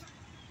Israelites.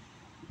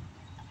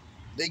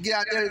 They get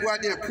out there and go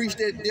out there and preach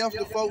their death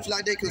to folks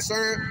like they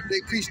concerned.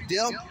 They preach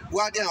death, go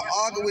out there and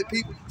argue with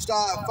people,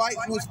 start fighting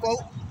with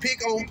folks,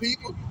 pick on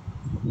people,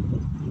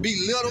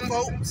 belittle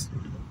folks,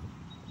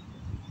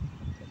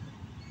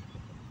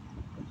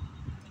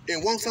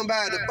 and want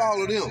somebody to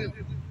follow them.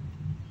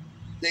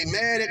 They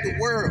mad at the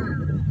world.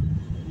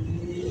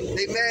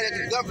 They mad at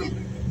the government.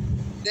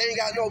 They ain't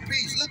got no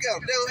peace. Look at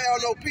them. They don't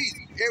have no peace.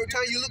 Every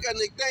time you look at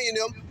the thing in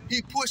them,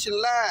 he pushing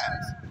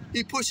lies.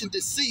 He pushing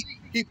deceit.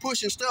 He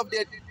pushing stuff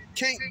that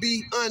can't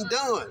be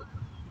undone.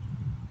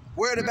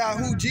 Worried about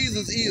who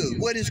Jesus is,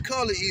 what his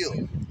color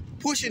is.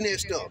 Pushing that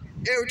stuff.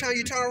 Every time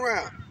you turn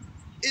around,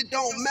 it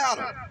don't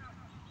matter.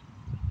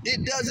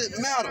 It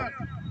doesn't matter.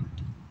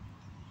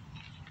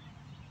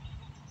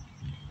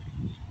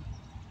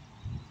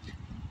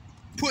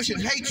 Pushing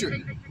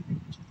hatred.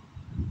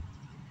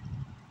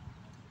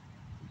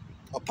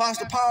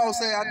 Apostle Paul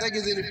said, I think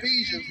it's in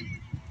Ephesians,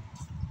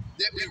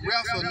 that we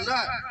wrestle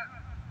not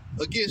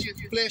against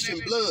flesh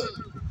and blood,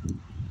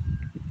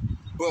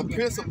 but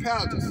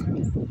principalities,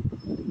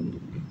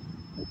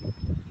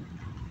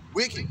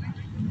 wicked,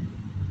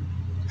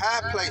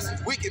 high places,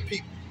 wicked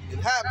people in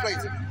high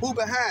places. Who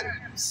behind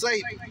it?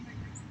 Satan.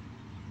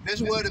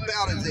 That's where the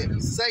battle is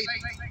at.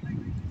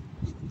 Satan.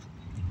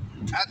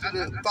 After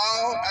the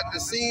fall, after the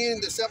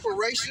sin, the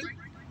separation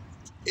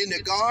in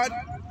the garden,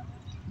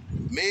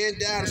 man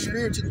died a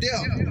spiritual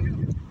death.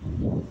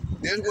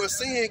 That's where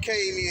sin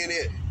came in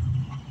at.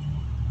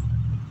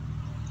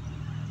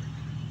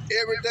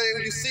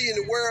 Everything you see in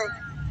the world,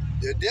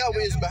 the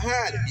devil is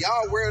behind it.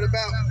 Y'all worried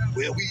about,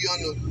 well, we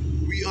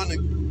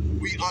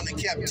under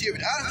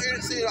captivity. I heard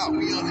it said, oh,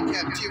 we under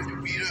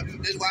captivity.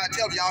 That's why I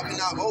tell y'all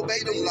cannot obey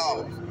them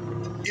laws.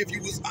 If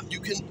you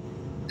can,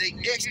 they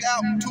X'd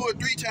out 2 or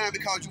 3 times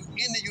because you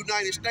in the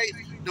United States.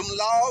 Them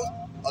laws,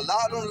 a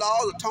lot of them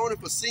laws atoning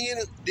for sin.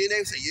 Then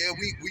they say, yeah,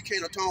 we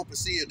can't atone for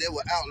sin. They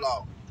were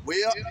outlawed.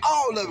 Well,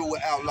 all of it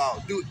were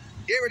outlawed. Dude,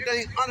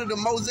 everything under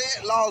the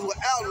Mosaic laws were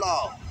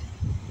outlawed.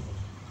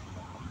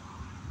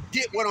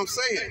 Get what I'm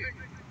saying?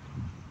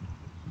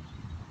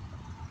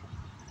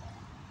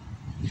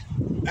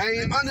 I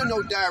ain't under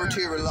no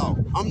dietary law.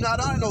 I'm not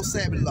under no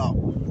Sabbath law.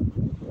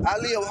 I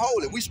live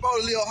holy. We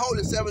supposed to live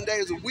holy 7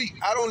 days a week.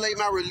 I don't lay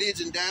my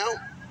religion down.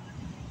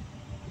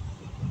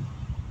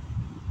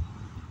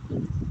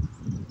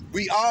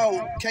 We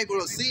all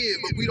capable of sin,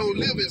 but we don't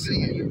live in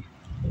sin.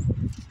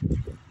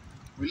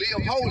 We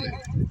live holy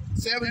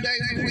 7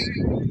 days a week.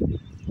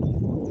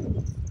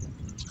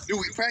 Do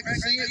we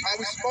practice sin? Are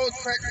we supposed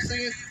to practice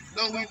sin?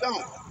 No, we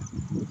don't.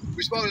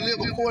 We're supposed to live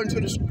according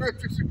to the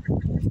scriptures.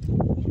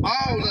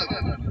 All of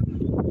it.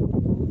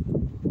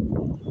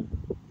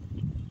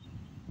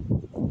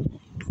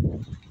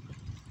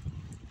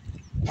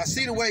 I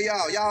see the way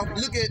y'all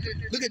look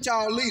at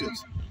y'all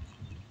leaders.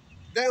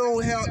 They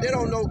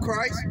don't know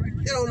Christ.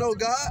 They don't know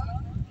God.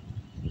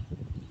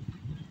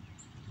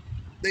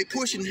 They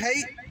pushing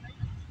hate.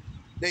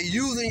 They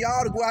using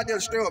y'all to go out there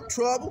to stir up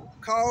trouble,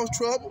 cause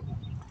trouble.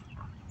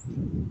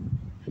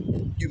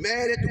 You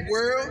mad at the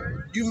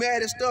world. You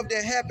mad at stuff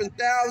that happened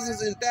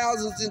thousands and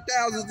thousands and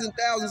thousands and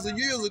thousands of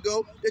years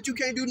ago that you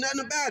can't do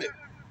nothing about it.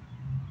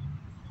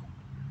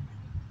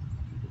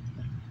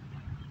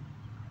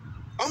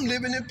 I'm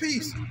living in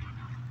peace.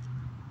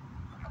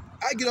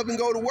 I get up and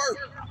go to work.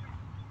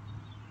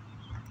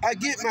 I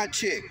get my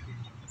check.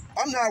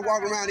 I'm not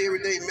walking around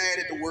every day mad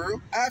at the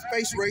world. I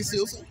face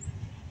racism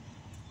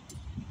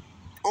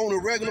on a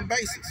regular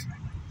basis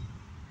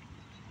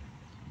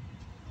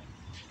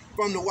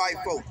from the white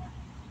folk.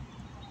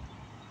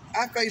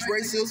 I face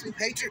racism,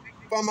 hatred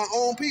from my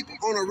own people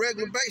on a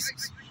regular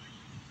basis.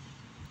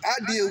 I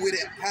deal with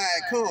it how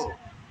it comes.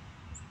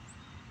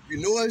 You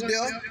know it's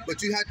there,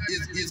 but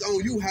it's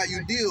on you how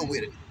you deal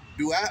with it.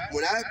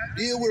 When I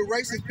deal with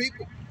racist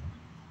people,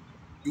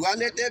 do I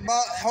let that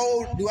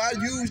hold? Do I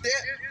use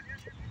that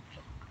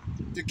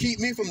to keep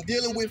me from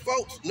dealing with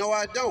folks? No,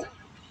 I don't.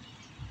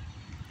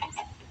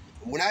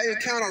 When I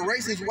encounter a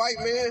racist white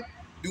man,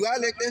 do I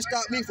let that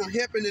stop me from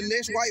helping the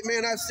next white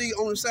man I see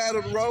on the side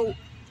of the road?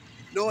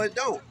 No, I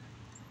don't.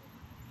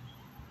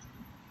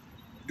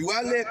 Do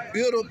I let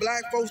bitter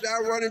black folks that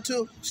I run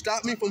into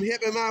stop me from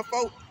helping my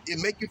folks? It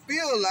make you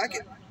feel like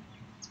it.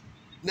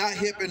 Not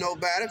helping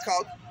nobody,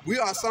 because we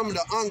are some of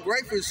the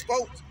ungrateful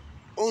folks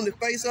on the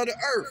face of the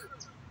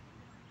earth.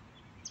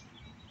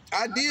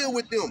 I deal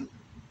with them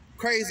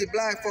crazy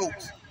black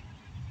folks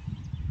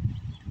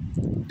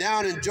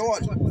down in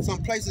Georgia,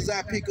 some places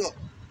I pick up.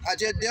 I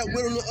just dealt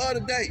with them the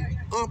other day,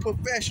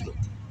 unprofessional.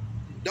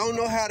 Don't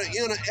know how to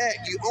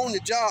interact. You on the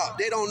job.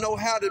 They don't know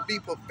how to be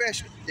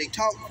professional. They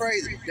talk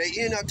crazy. They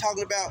end up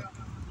talking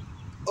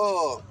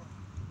about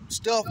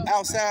stuff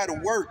outside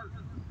of work.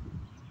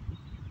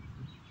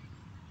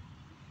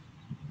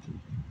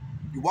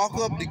 You walk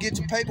up to get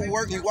your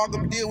paperwork, and you walk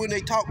up to deal with them,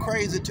 they talk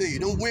crazy to you.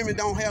 Them women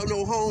don't have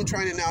no home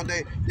training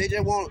nowadays. They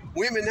just want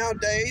women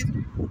nowadays,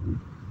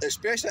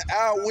 especially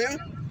our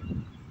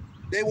women,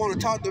 they want to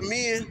talk to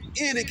men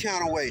any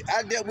kind of way.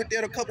 I dealt with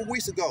that a couple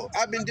weeks ago.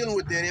 I've been dealing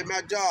with that at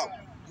my job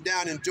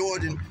down in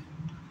Georgia. And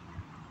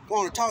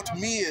want to talk to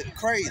men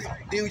crazy.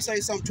 Then we say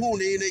something to them,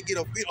 then they get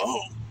offended.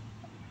 Oh,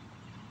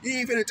 you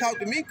ain't finna talk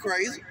to me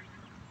crazy.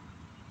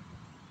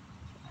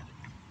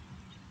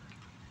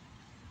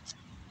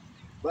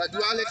 But do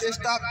I let that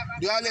stop?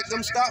 Do I let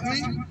them stop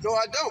me? No,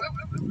 I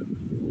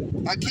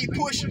don't. I keep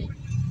pushing.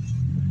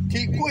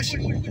 Keep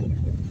pushing.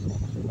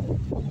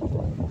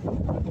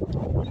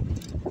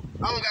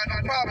 I don't got no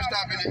problem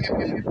stopping and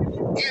helping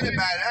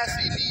anybody I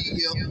see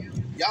need help.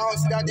 Y'all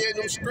sit out there in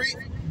them streets,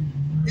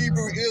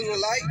 Hebrew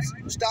Israelites,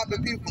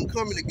 stopping people from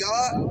coming to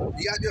God.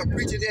 You out there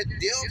preaching that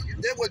death.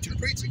 That's what you're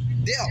preaching,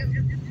 death.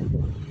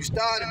 You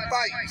started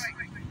fights.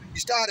 You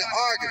started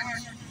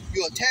arguing.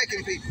 You're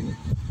attacking people.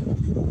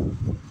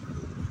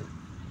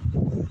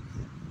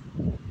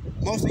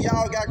 Most of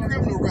y'all got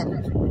criminal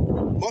records.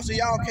 Most of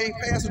y'all can't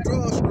pass a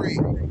drug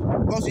screen.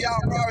 Most of y'all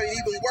probably ain't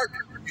even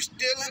working. You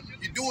stealing,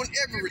 you're doing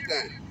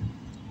everything.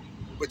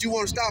 But you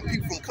want to stop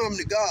people from coming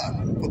to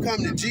God, from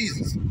coming to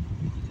Jesus.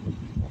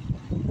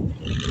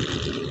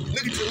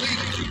 Look at your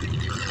leaders.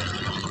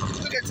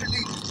 Look at your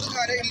leaders. Look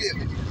how they live.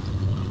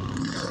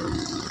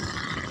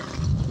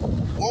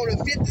 Won't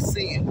admit to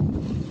sin.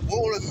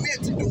 Won't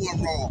admit to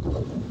doing wrong.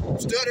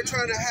 Instead of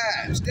trying to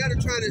hide. Instead of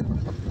trying to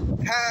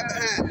hide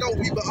behind, throw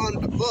people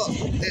under the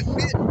bus.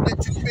 Admit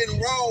that you've been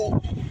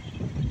wrong.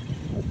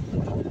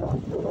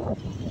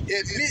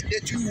 Admit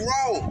that you're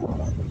wrong.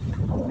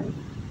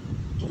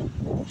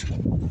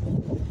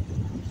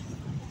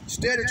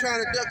 Instead of trying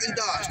to duck and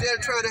dodge, instead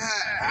of trying to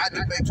hide, I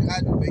debate you,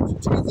 I debate you.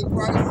 Jesus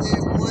Christ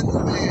said one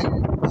man,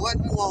 one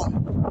woman.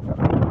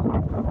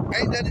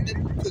 Ain't nothing to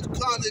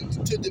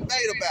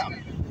debate about.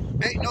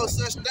 Ain't no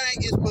such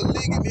thing as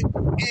polygamy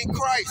in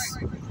Christ.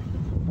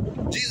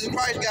 Jesus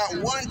Christ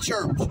got one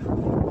church,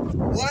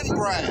 one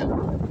bride.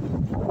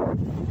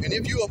 And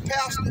if you're a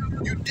pastor,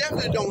 you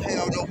definitely don't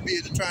have no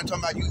business trying to talk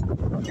about you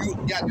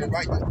got the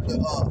right to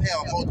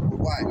have multiple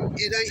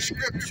wives. It ain't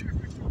scripture.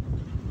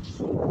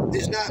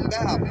 It's not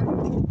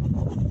Bible.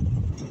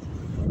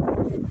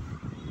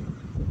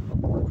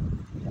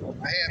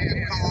 I have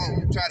people come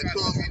on, try to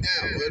calm me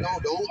down. Well,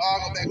 don't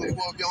argue back and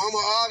forth. I'm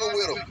gonna argue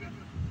with them.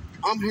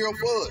 I'm here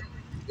for it.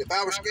 If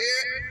I was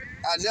scared,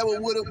 I never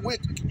would have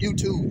went to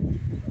YouTube.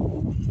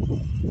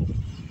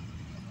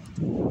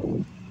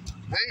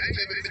 I ain't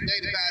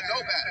intimidated by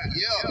nobody.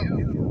 Yeah.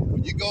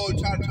 When you go and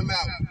try to come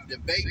out,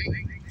 debate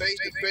face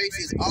to face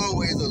is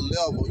always a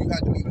level you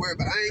have to be worried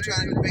about. I ain't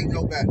trying to debate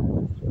nobody.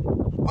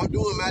 I'm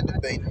doing my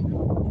debate.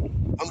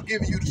 I'm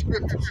giving you the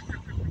scriptures.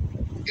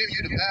 I'm giving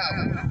you the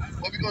Bible.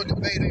 What we gonna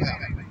debate about?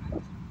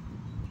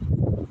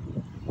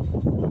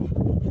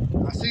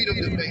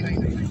 see them debates.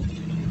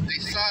 They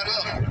side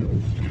up.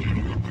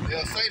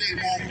 They'll say they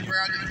want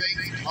fair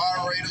debates,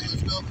 moderators and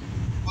stuff,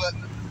 but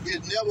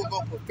it's never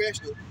go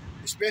professional,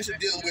 especially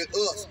dealing with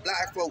us,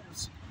 black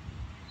folks.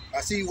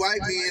 I see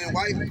white men and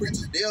white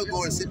preachers, they'll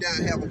go and sit down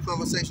and have a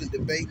conversation,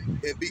 debate,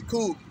 and be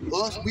cool.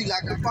 Us, we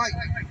like to fight.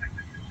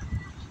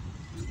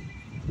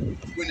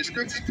 When the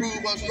scriptures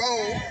prove us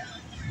wrong,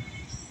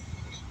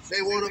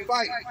 they want to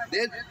fight.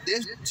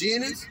 There's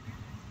Genesis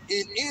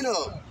and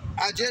Enoch.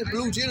 I just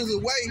blew Genesis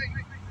away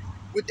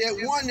with that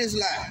oneness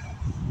lie.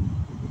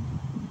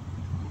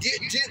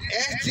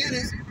 Ask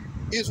Genesis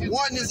is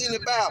oneness in the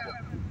Bible.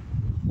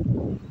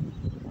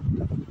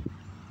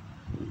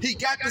 He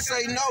got to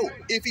say no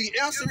if he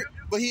answer it,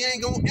 but he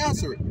ain't gonna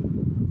answer it.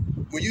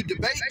 When you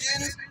debate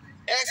Genesis,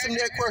 ask him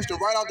that question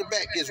right off the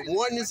bat. Is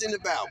oneness in the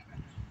Bible?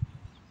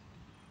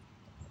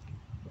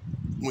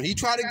 When he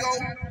try to go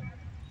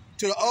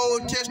to the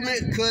Old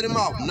Testament, cut him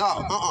off.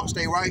 No,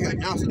 stay right here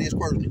and answer this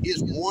question.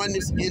 Is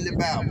oneness in the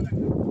Bible?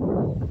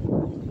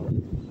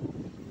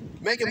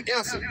 Make him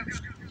answer.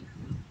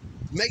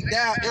 Make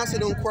thou answer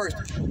them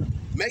questions.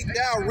 Make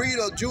thou read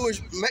a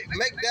make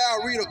thou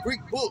read a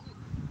Greek book.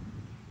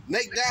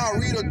 Make thou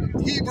read a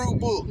Hebrew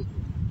book.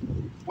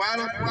 Why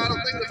don't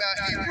think about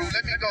Hebrew?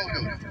 Let me go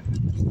do it.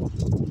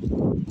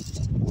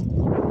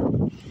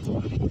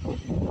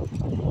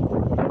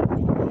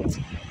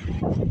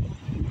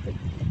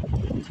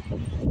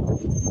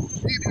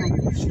 Hebrew.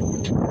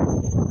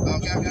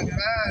 Got me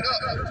fired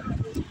up.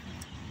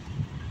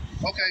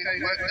 Okay, let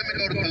me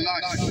go to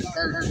Colossians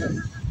first.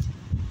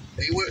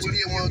 They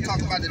still want to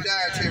talk about the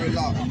dietary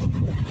law.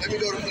 Let me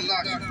go to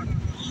Colossians.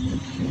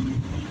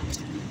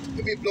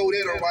 Let me blow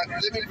that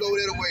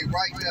away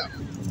right now.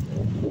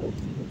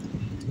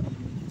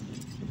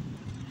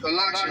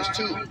 Colossians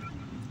 2,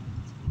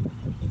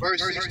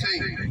 verse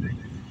 16.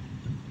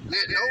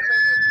 Let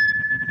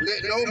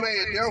no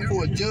man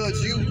therefore judge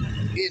you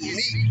in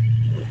meat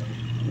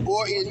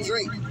or in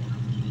drink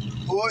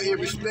or in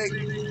respect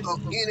of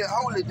any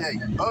holy day.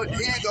 Oh,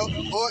 here you go.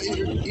 Or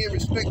in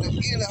respect of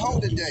any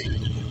holy day,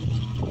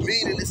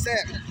 meaning the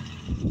Sabbath,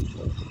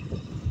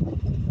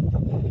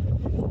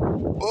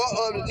 or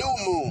of the new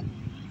moon,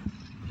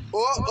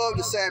 or of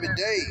the Sabbath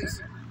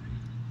days,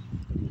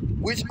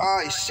 which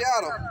are a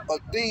shadow of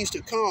things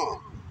to come,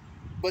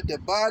 but the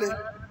body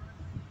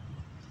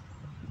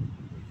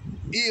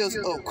is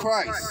of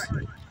Christ.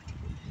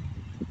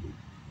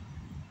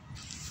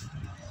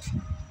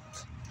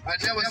 I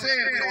never said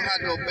we don't have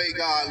to obey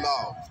God's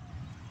law.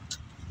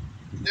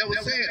 Never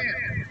said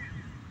it.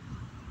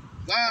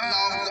 God's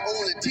law is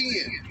only 10,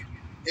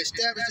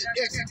 established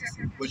in Exodus.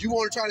 But you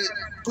want to try to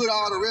put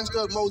all the rest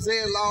of the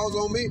Mosaic laws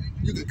on me,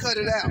 you can cut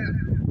it out.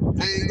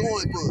 I ain't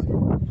going for it.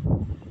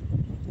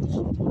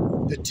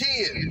 The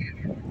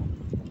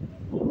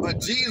 10, but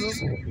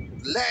Jesus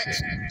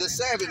lacks the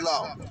Sabbath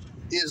law.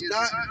 It's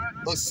not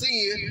a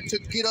sin to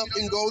get up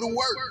and go to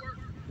work.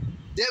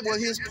 That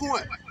was his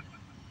point.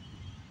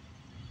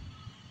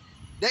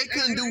 They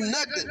couldn't do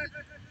nothing.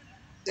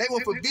 They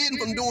were forbidden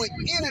from doing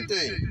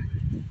anything.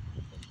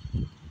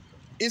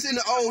 It's in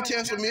the Old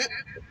Testament.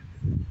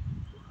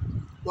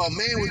 Where a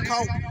man was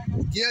caught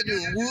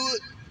gathering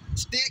wood,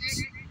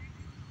 sticks,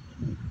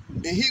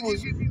 and he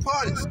was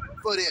punished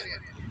for that.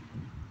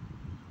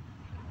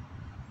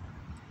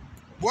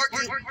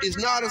 Working is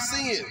not a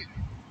sin.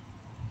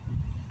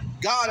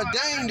 God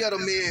ordained that a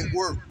man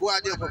work, go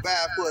out there and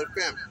provide for his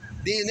family.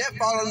 Then that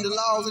falls under the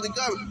laws of the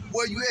government.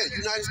 Where you at?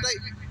 United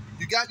States.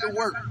 You got to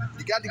work.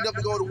 You got to get up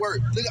and go to work.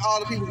 Look at all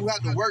the people who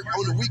have to work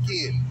on the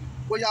weekend.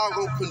 Well, y'all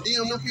gonna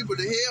condemn them people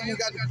to hell who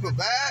got to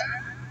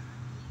provide?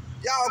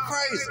 Y'all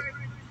crazy.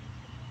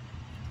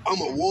 I'm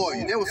a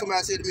warrior. That was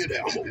somebody said to me that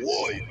I'm a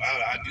warrior.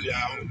 I do that.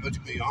 I don't know what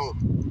you mean.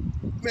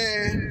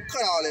 Man,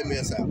 cut all that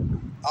mess out.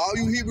 All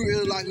you Hebrew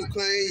Israelites who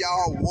claim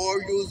y'all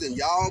warriors and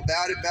y'all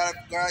about it,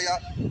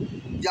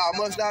 y'all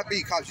must not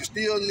be, because you're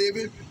still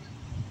living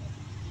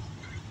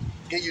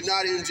and you're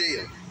not in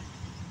jail.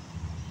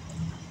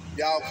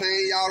 Y'all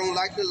claim y'all don't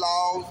like the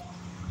laws.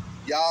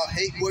 Y'all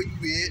hate where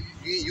you at.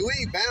 You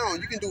ain't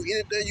bound. You can do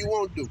anything you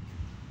want to do.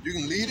 You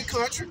can leave the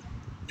country.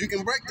 You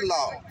can break the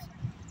laws.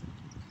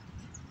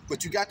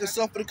 But you got to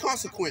suffer the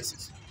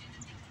consequences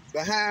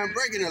behind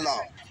breaking the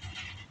law.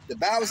 The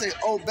Bible says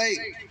obey.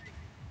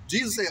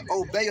 Jesus said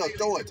obey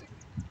authority.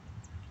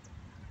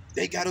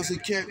 They got us in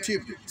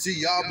captivity. See,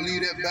 y'all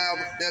believe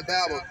that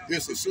Bible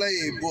is a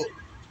slave book.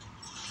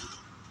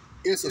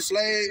 It's a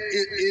slave,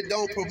 it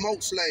don't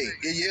promote slave.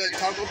 It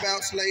talk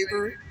about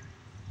slavery,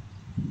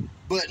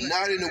 but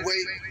not in the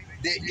way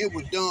that it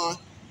was done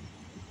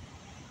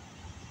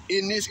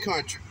in this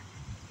country.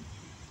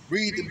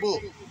 Read the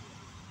book.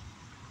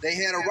 They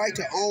had a right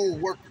to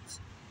own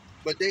workers,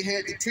 but they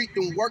had to treat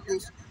them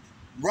workers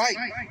right.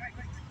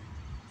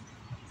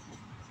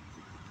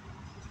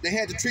 They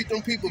had to treat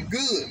them people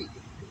good.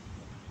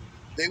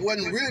 They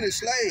wasn't really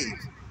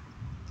slaves.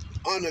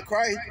 Under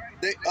Christ,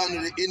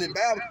 in the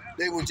Bible,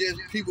 they were just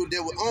people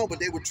that were owned, but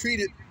they were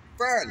treated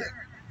fairly.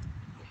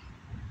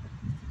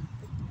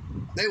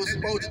 They were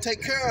supposed to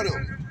take care of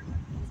them.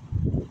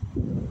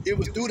 It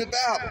was through the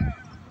Bible,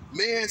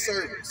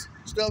 manservants,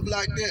 stuff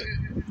like that.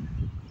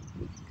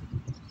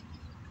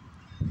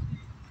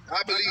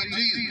 I believe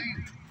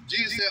Jesus.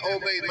 Jesus said,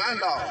 obey my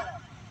law.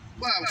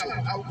 Well,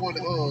 I was going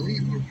to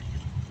Hebrew.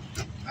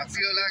 I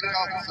feel like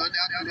talking Sunday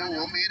afternoon.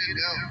 I'm in it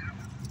now.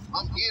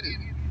 I'm in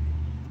it.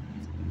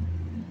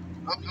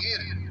 I'm in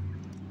it.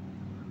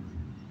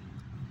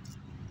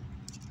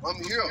 I'm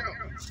here.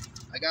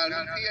 I got a new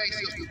PA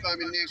system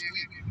coming next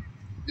week.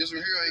 This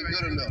one here ain't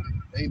good enough.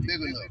 Ain't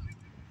big enough.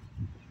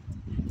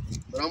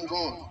 But I'm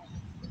going.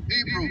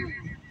 Hebrew.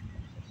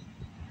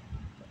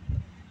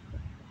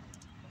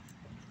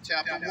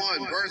 Chapter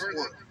 1, verse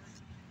 1.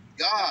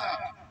 God,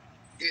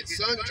 at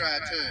sundry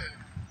time,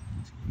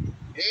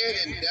 and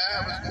in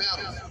divers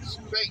manners,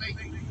 spake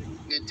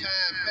in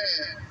time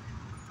past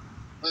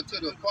unto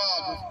the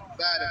fathers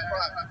by the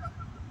prophets.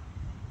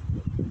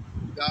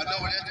 Y'all know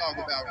what they're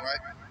talking about,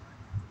 right?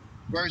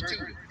 Verse 2,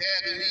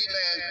 had in these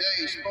last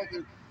days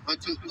spoken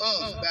unto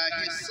us by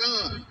his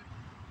Son,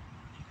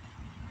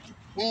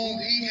 whom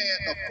he had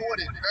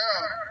appointed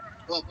heir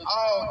of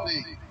all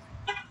things,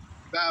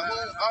 by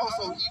whom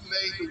also he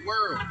made the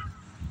world.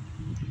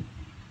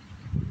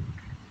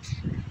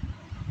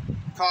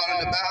 Calling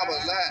the Bible a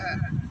lie.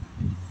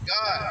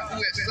 God, who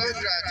at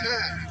sundry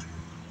times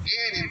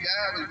and in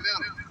divers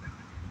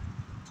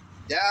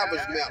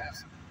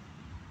manners.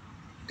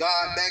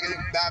 God,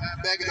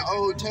 back in the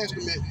Old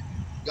Testament,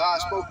 God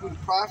spoke through the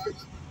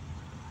prophets,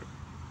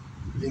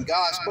 and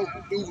God spoke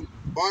through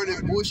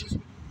burning bushes.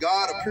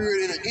 God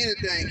appeared in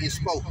anything he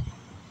spoke.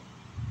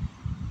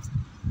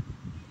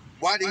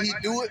 Why did he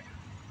do it?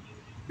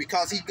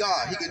 Because he's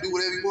God. He can do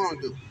whatever he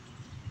wants to do.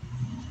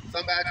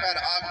 Somebody tried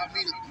to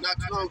argue with me not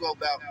too long ago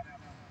about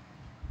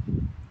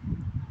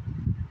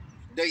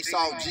they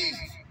saw Jesus.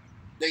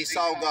 They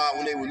saw God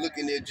when they were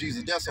looking at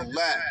Jesus. That's a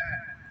lie.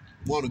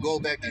 Want to go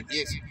back and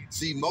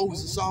see,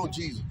 Moses saw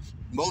Jesus.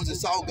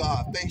 Moses saw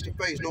God face to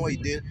face. No, he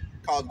didn't.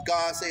 Because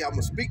God said, I'm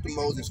going to speak to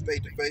Moses face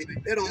to face.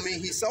 That don't mean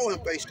he saw him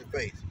face to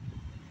face.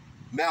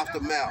 Mouth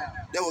to mouth.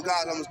 That was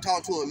God. I'm going to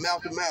talk to him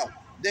mouth to mouth.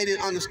 They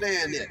didn't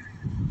understand that.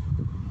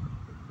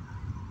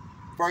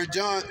 First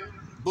John,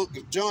 book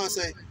of John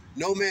say,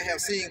 no man have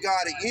seen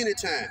God at any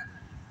time.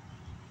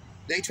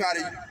 They try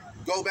to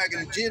go back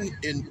in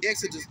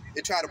Exodus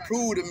and try to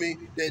prove to me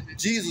that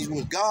Jesus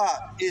was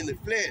God in the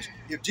flesh.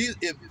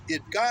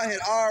 If God had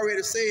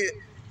already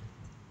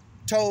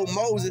told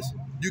Moses,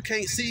 you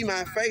can't see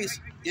my face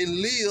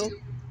and live,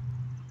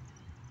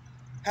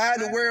 how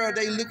in the world are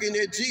they looking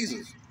at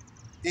Jesus?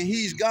 And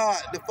he's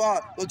God, the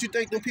Father. Don't you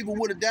think them people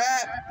would have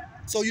died?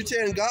 So you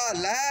telling God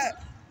lied?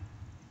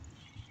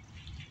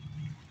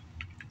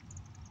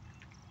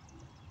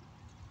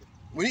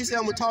 When he said,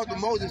 I'm going to talk to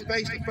Moses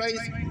face to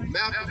face,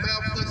 mouth to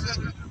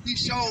mouth, he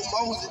showed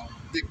Moses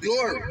the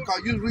glory.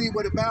 Because you read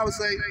what the Bible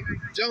say,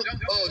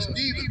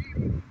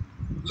 Stephen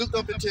looked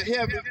up into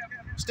heaven,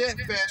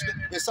 steadfastly,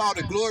 and saw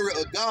the glory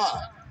of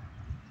God.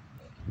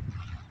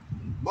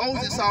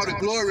 Moses saw the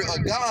glory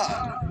of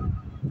God.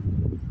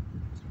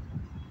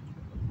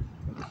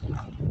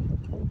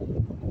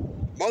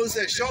 Moses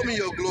said, show me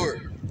your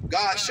glory.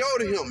 God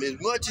showed him as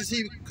much as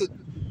he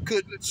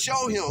could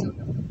show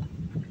him.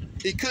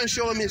 He couldn't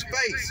show him his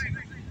face.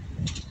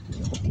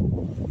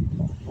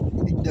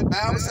 The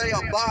Bible say a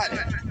body,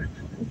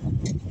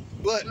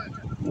 but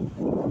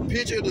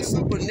picture the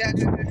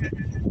supernatural.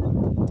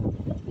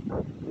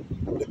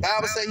 The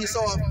Bible say he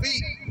saw her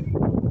feet,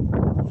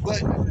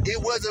 but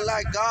it wasn't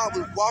like God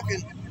was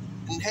walking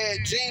and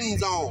had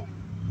jeans on,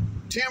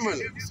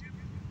 Timberlands.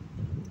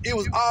 It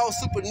was all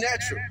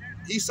supernatural.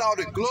 He saw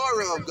the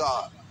glory of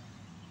God.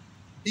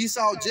 He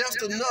saw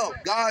just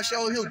enough. God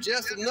showed him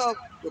just enough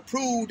to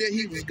prove that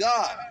he was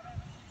God.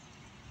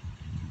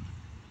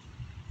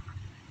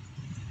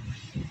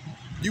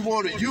 You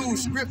want to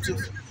use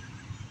scriptures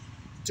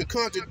to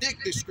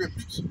contradict the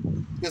scriptures.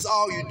 That's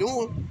all you're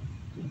doing.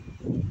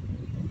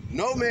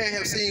 No man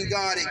have seen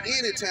God at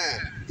any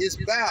time. It's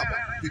Bible.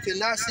 You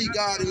cannot see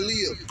God and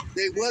live.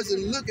 They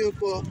wasn't looking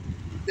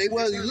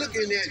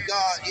at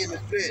God in the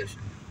flesh.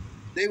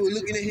 They were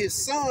looking at his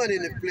Son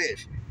in the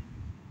flesh.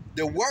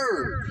 The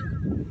Word.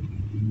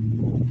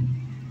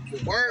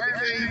 The Word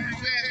became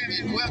flesh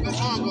and dwelt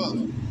among us.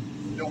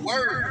 The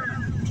Word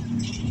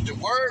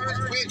was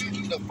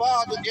with the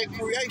Father in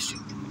creation.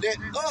 Let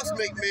us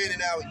make man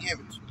in our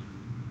image.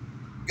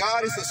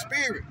 God is a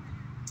spirit,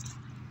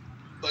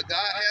 but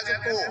God has a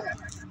form.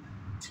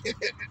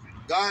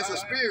 God is a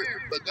spirit,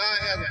 but God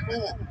has a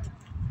form.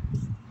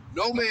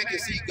 No man can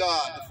see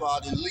God the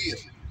Father and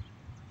live.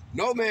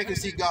 No man can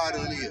see God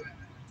and live.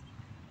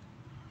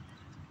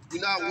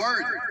 You're not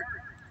worthy.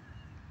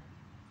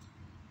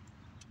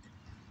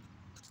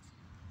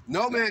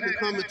 No man can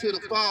come into the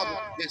Father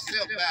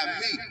except by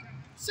me.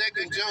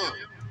 2 John.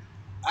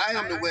 I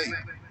am the way,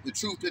 the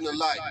truth, and the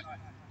light.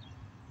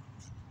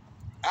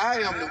 I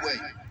am the way.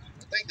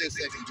 I think that's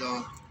 2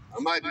 John. I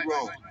might be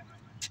wrong.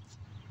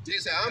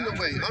 Jesus said, I'm the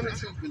way, I'm the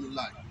truth, and the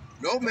light.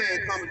 No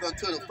man cometh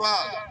unto the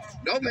Father.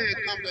 No man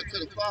cometh unto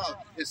the Father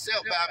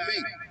except by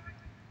me.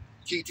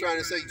 Keep trying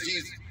to say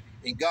Jesus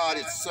and God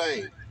is the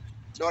same.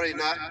 No, they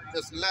not.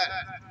 That's a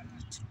lie.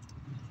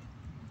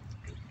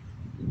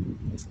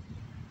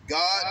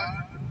 God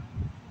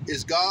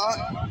is God.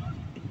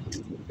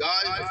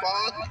 God is the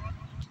Father.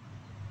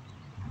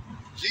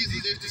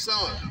 Jesus is the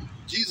Son.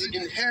 Jesus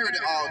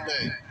inherited all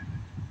things.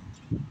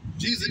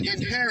 Jesus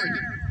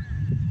inherited.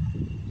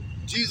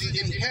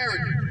 Jesus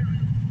inherited.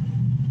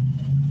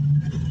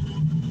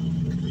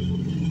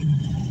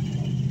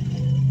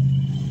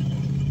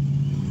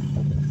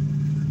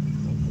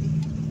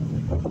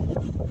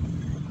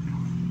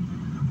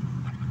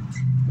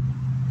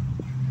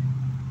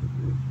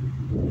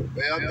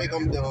 Well, I think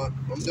I'm done.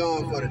 I'm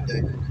done for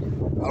today.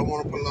 I don't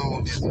want to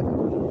prolong this.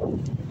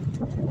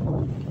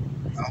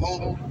 I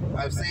hope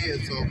I've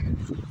said something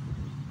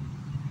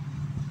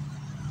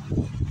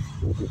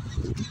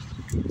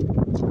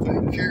to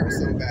encourage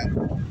somebody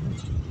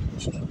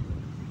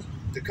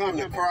to come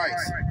to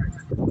Christ.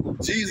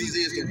 Jesus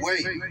is the way.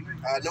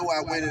 I know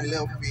I went in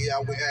left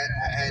field. I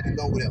had to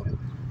go with him.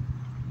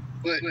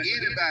 But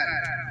anybody,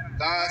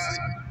 God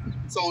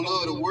so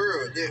loved the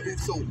world that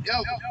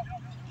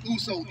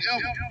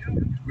whosoever,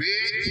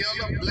 red,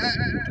 yellow, black,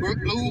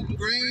 blue,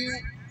 green,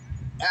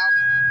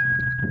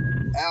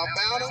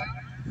 albino,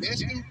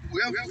 Mexican,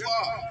 whoever you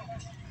are,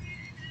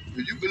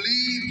 if you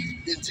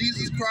believe in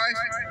Jesus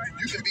Christ,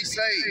 you can be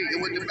saved.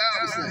 And what the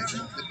Bible says,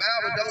 the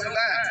Bible don't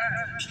lie.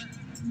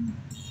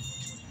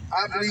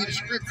 I believe the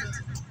scripture.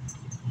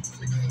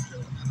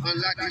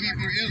 Unlike the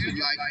Hebrew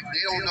Israelites,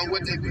 they don't know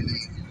what they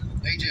believe.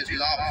 They just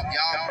lost.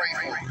 Y'all pray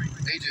for them.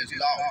 They just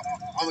lost.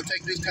 I'm going to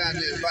take this time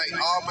to invite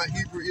all my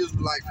Hebrew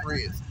Israelite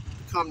friends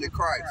to come to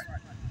Christ.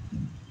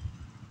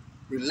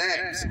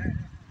 Relax.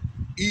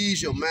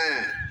 Ease your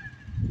mind.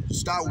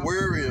 Stop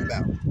worrying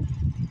about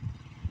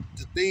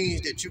the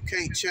things that you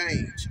can't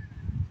change.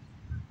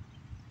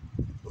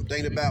 I'm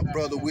thinking about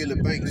Brother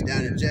Willie Banks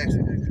down in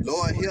Jackson.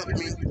 Lord, help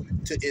me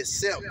to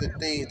accept the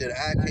things that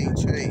I can't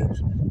change.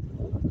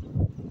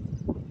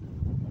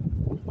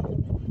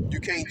 You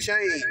can't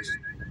change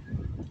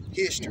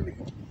history.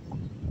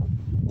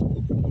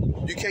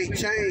 You can't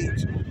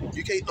change,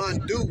 you can't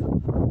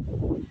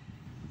undo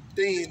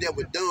things that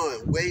were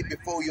done way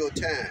before your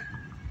time.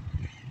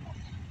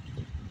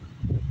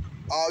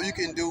 All you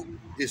can do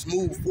is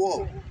move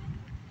forward.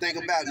 Think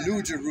about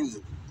New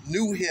Jerusalem,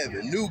 new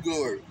heaven, new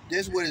glory.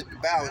 That's what the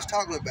Bible is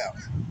talking about.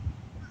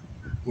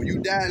 When you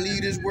die and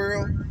leave this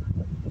world,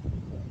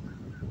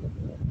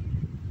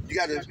 you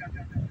got to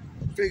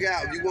figure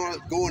out if you want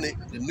to go in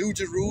the New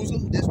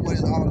Jerusalem. That's what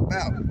it's all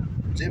about.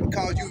 Just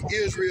because you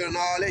Israel and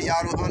all that,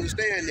 y'all don't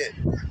understand that.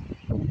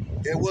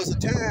 There was a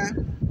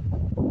time,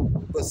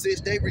 but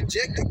since they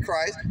rejected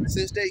Christ,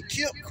 since they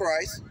killed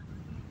Christ,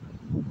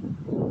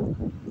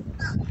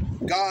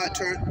 God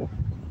turned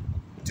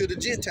to the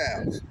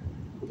Gentiles,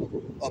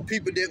 or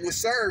people that would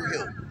serve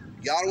him.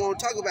 Y'all don't want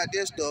to talk about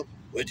that stuff,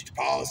 which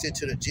Paul said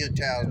to the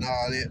Gentiles and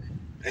all that.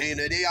 And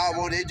they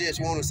just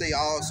want to say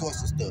all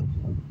sorts of stuff.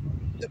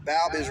 The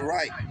Bible is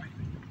right.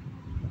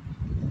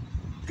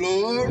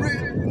 Glory,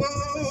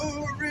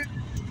 glory,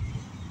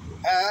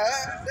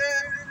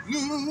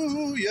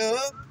 hallelujah.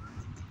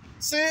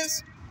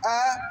 Since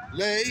I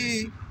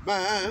laid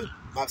my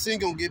sin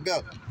gonna get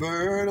better.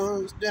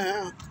 Burdens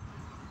down.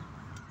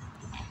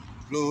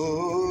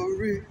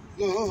 Glory,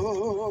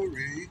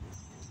 glory,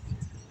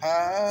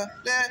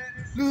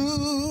 hallelujah.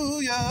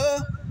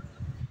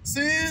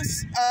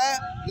 Since I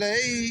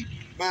laid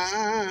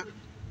my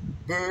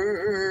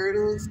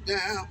burdens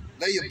down.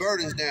 Lay your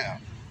burdens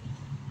down.